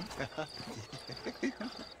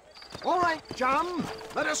 All right, John,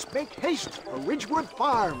 let us make haste for Ridgewood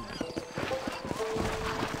Farm.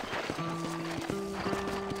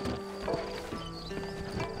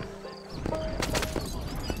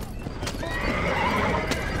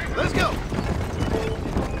 Let's go!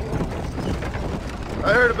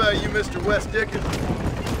 I heard about you, Mr. West Dickens.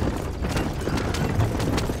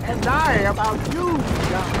 And I about you,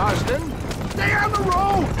 John Marston. Stay on the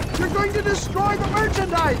road! You're going to destroy the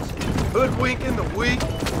merchandise! Hoodwinking the weak,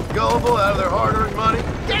 gullible out of their hard-earned money.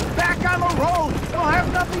 Get back on the road! We'll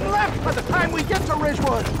have nothing left by the time we get to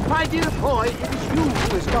Ridgewood. My dear boy, it is you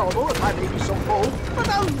who is gullible, if I may be so bold. For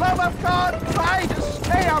the love of God, try to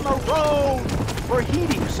stay on the road! For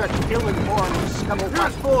heeding such ill-informed scuttlebutt. You're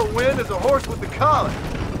as full of wind as a horse with the collar.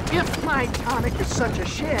 If my tonic is such a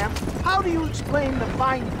sham, how do you explain the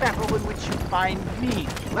fine battle in which you find me?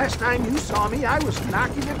 Last time you saw me, I was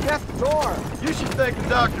knocking at death's door. You should thank the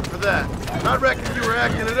doctor for that. I reckon you were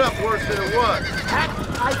acting it up worse than it was. Act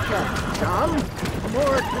I can, John. A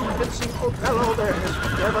more convincing Othello there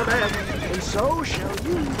has never been. And so shall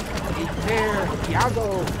you, a fair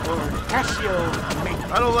Iago or Cassio make.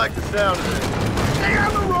 I don't like the sound of it. Stay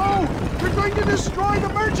on the road! We're going to destroy the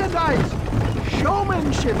merchandise!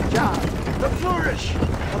 Showmanship, John. The flourish.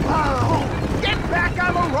 The power. Get back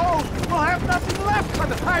on the road! We'll have nothing left by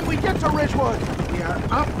the time we get to Ridgewood. We are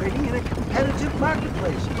operating in a competitive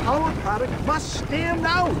marketplace. Our product must stand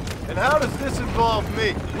out. And how does this involve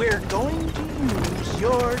me? We're going to use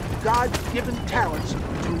your God-given talents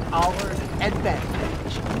to our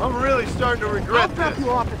advantage. I'm really starting to regret I'll drop you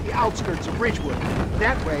off at the outskirts of Ridgewood.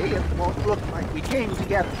 That way, it won't look like we came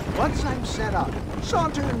together. Once I'm set up,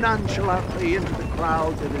 saunter nonchalantly into the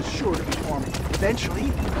crowd that is sure to be forming.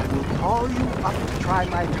 Eventually, I will call you up to try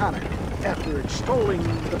my tonic. After extolling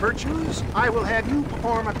the virtues, I will have you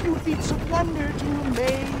perform a few feats of wonder to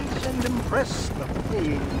amaze and impress the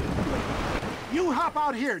paying. You hop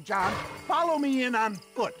out here, John. Follow me in on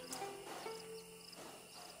foot.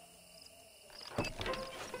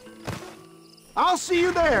 I'll see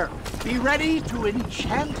you there. Be ready to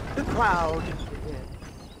enchant the crowd.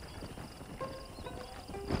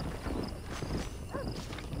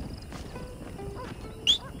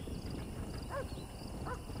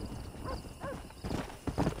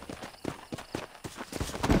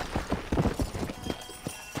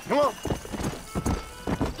 Come on.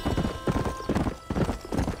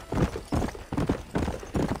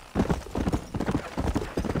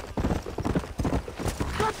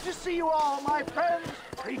 Good to see you all, my friends.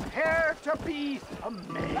 Prepare to be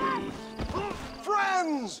amazed.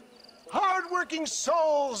 Friends! Hard-working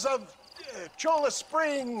souls of Cholla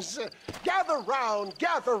Springs, gather round,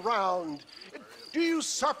 gather round. Do you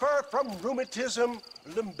suffer from rheumatism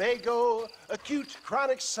lumbago, acute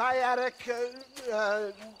chronic sciatic,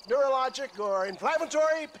 neurologic, or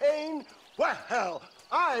inflammatory pain, well,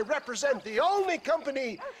 I represent the only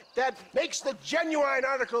company that makes the genuine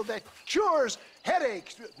article that cures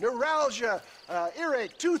headaches, neuralgia,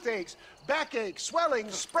 earache, toothaches, backache, swelling,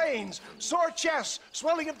 sprains, sore chests,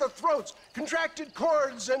 swelling of the throats, contracted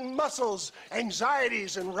cords and muscles,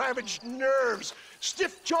 anxieties and ravaged nerves,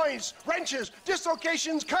 stiff joints, wrenches,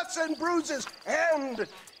 dislocations, cuts and bruises, and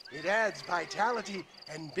it adds vitality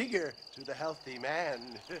and vigor to the healthy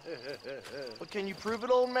man. But can you prove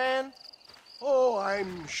it, old man? Oh,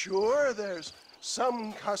 I'm sure there's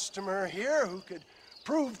some customer here who could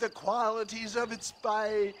prove the qualities of it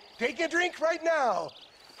by taking a drink right now.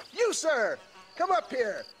 You, sir, come up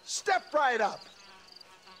here. Step right up.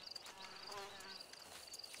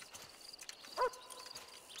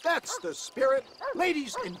 That's the spirit.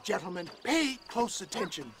 Ladies and gentlemen, pay close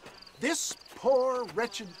attention. This poor,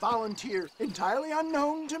 wretched volunteer, entirely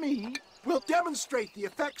unknown to me, will demonstrate the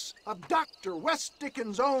effects of Dr. West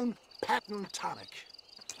Dickens' own patent tonic.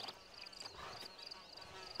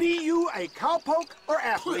 Be you a cowpoke or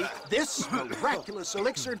athlete, this miraculous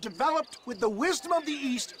elixir developed with the wisdom of the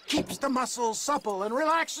East keeps the muscles supple and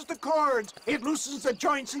relaxes the cords. It loosens the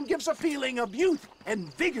joints and gives a feeling of youth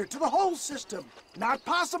and vigor to the whole system. Not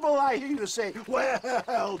possible, I hear you say.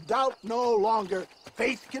 Well, doubt no longer.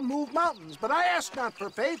 Faith can move mountains, but I ask not for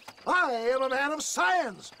faith. I am a man of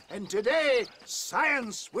science, and today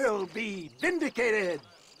science will be vindicated.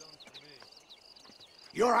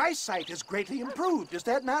 Your eyesight is greatly improved. Is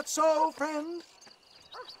that not so, friend?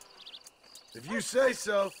 If you say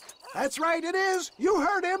so. That's right, it is. You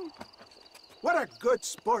heard him. What a good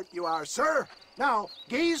sport you are, sir. Now,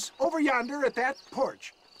 gaze over yonder at that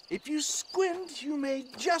porch. If you squint, you may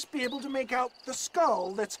just be able to make out the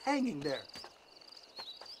skull that's hanging there.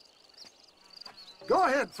 Go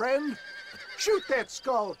ahead, friend. Shoot that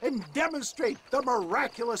skull and demonstrate the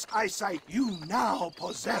miraculous eyesight you now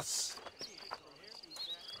possess.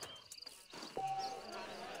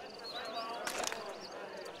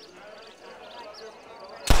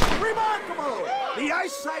 Remarkable! The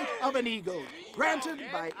eyesight of an eagle, granted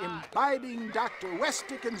by imbibing Dr. West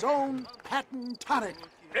Dickens' own patent tonic.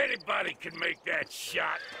 Anybody can make that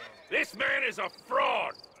shot. This man is a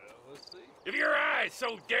fraud. If your eye's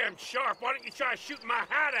so damn sharp, why don't you try shooting my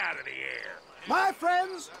hat out of the air? My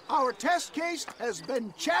friends, our test case has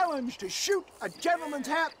been challenged to shoot a gentleman's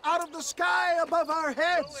hat out of the sky above our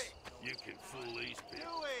heads. You can fool these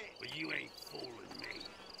people, but you ain't fooling me.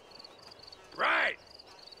 Right.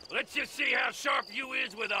 Let's just see how sharp you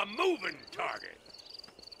is with a moving target.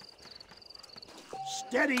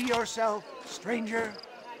 Steady yourself, stranger.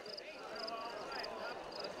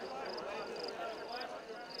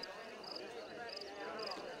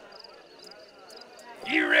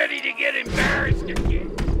 You ready to get embarrassed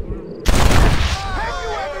again? Have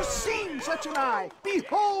you ever seen such an eye?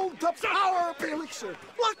 Behold the power of the elixir,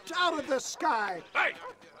 plucked out of the sky. Hey!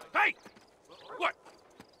 Hey! What?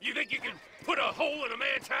 You think you can put a hole in a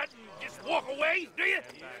man's hat and just walk away, do you?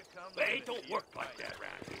 Hey, it don't work like that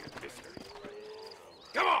around here, mister.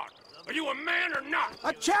 Come on! Are you a man or not?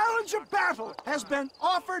 A challenge of battle has been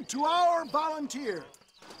offered to our volunteer.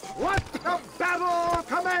 Let the battle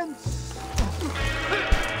commence!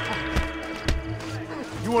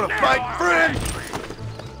 You want to fight, friend?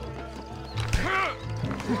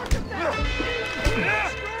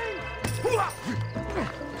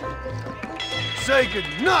 Say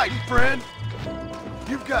goodnight, friend.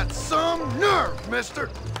 You've got some nerve, mister.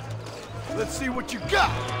 Let's see what you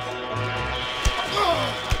got.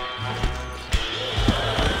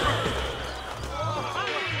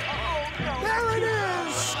 There it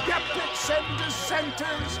is, skeptics and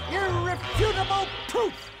dissenters, irrefutable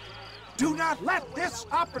proof. Do not let this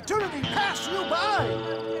opportunity pass you by.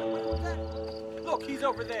 Look, he's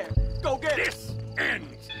over there. Go get him. This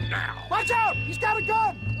ends now. Watch out! He's got a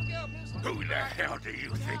gun! Who the hell do you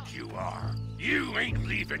think you are? You ain't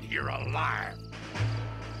leaving here alive.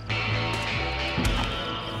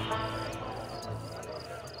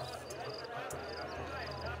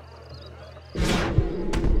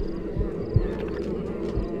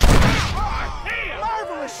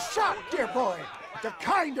 Marvelous shot, dear boy. The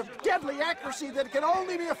kind of deadly accuracy that can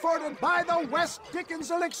only be afforded by the West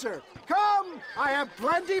Dickens elixir. Come, I have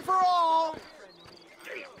plenty for all.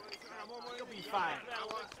 You'll be fine.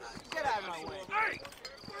 Get out of my way. Hey,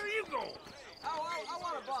 where are you going? I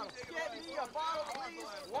want a bottle. Get me a bottle, please.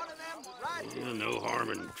 One of them, right here. No harm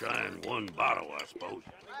in trying one bottle, I suppose.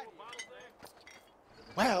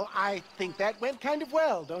 Well, I think that went kind of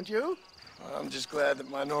well, don't you? I'm just glad that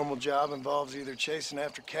my normal job involves either chasing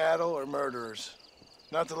after cattle or murderers.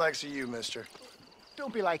 Not the likes of you, mister.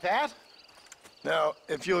 Don't be like that. Now,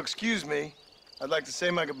 if you'll excuse me, I'd like to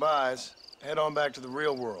say my goodbyes, head on back to the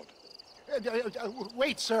real world.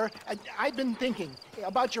 Wait, sir. I've been thinking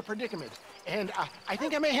about your predicament, and I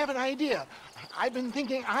think I may have an idea. I've been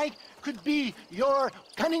thinking I could be your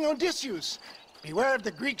cunning Odysseus. Beware of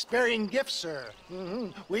the Greeks burying gifts, sir.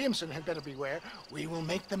 Williamson had better beware. We will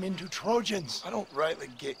make them into Trojans. I don't rightly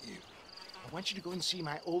get you. I want you to go and see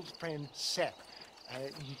my old friend Seth.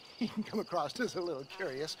 He can come across as a little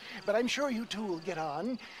curious, but I'm sure you two will get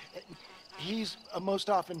on. He's most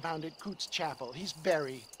often found at Coots Chapel. He's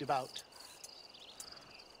very devout.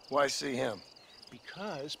 Why see him?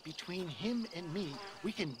 Because between him and me,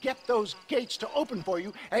 we can get those gates to open for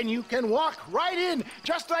you, and you can walk right in,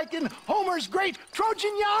 just like in Homer's great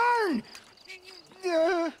Trojan yarn.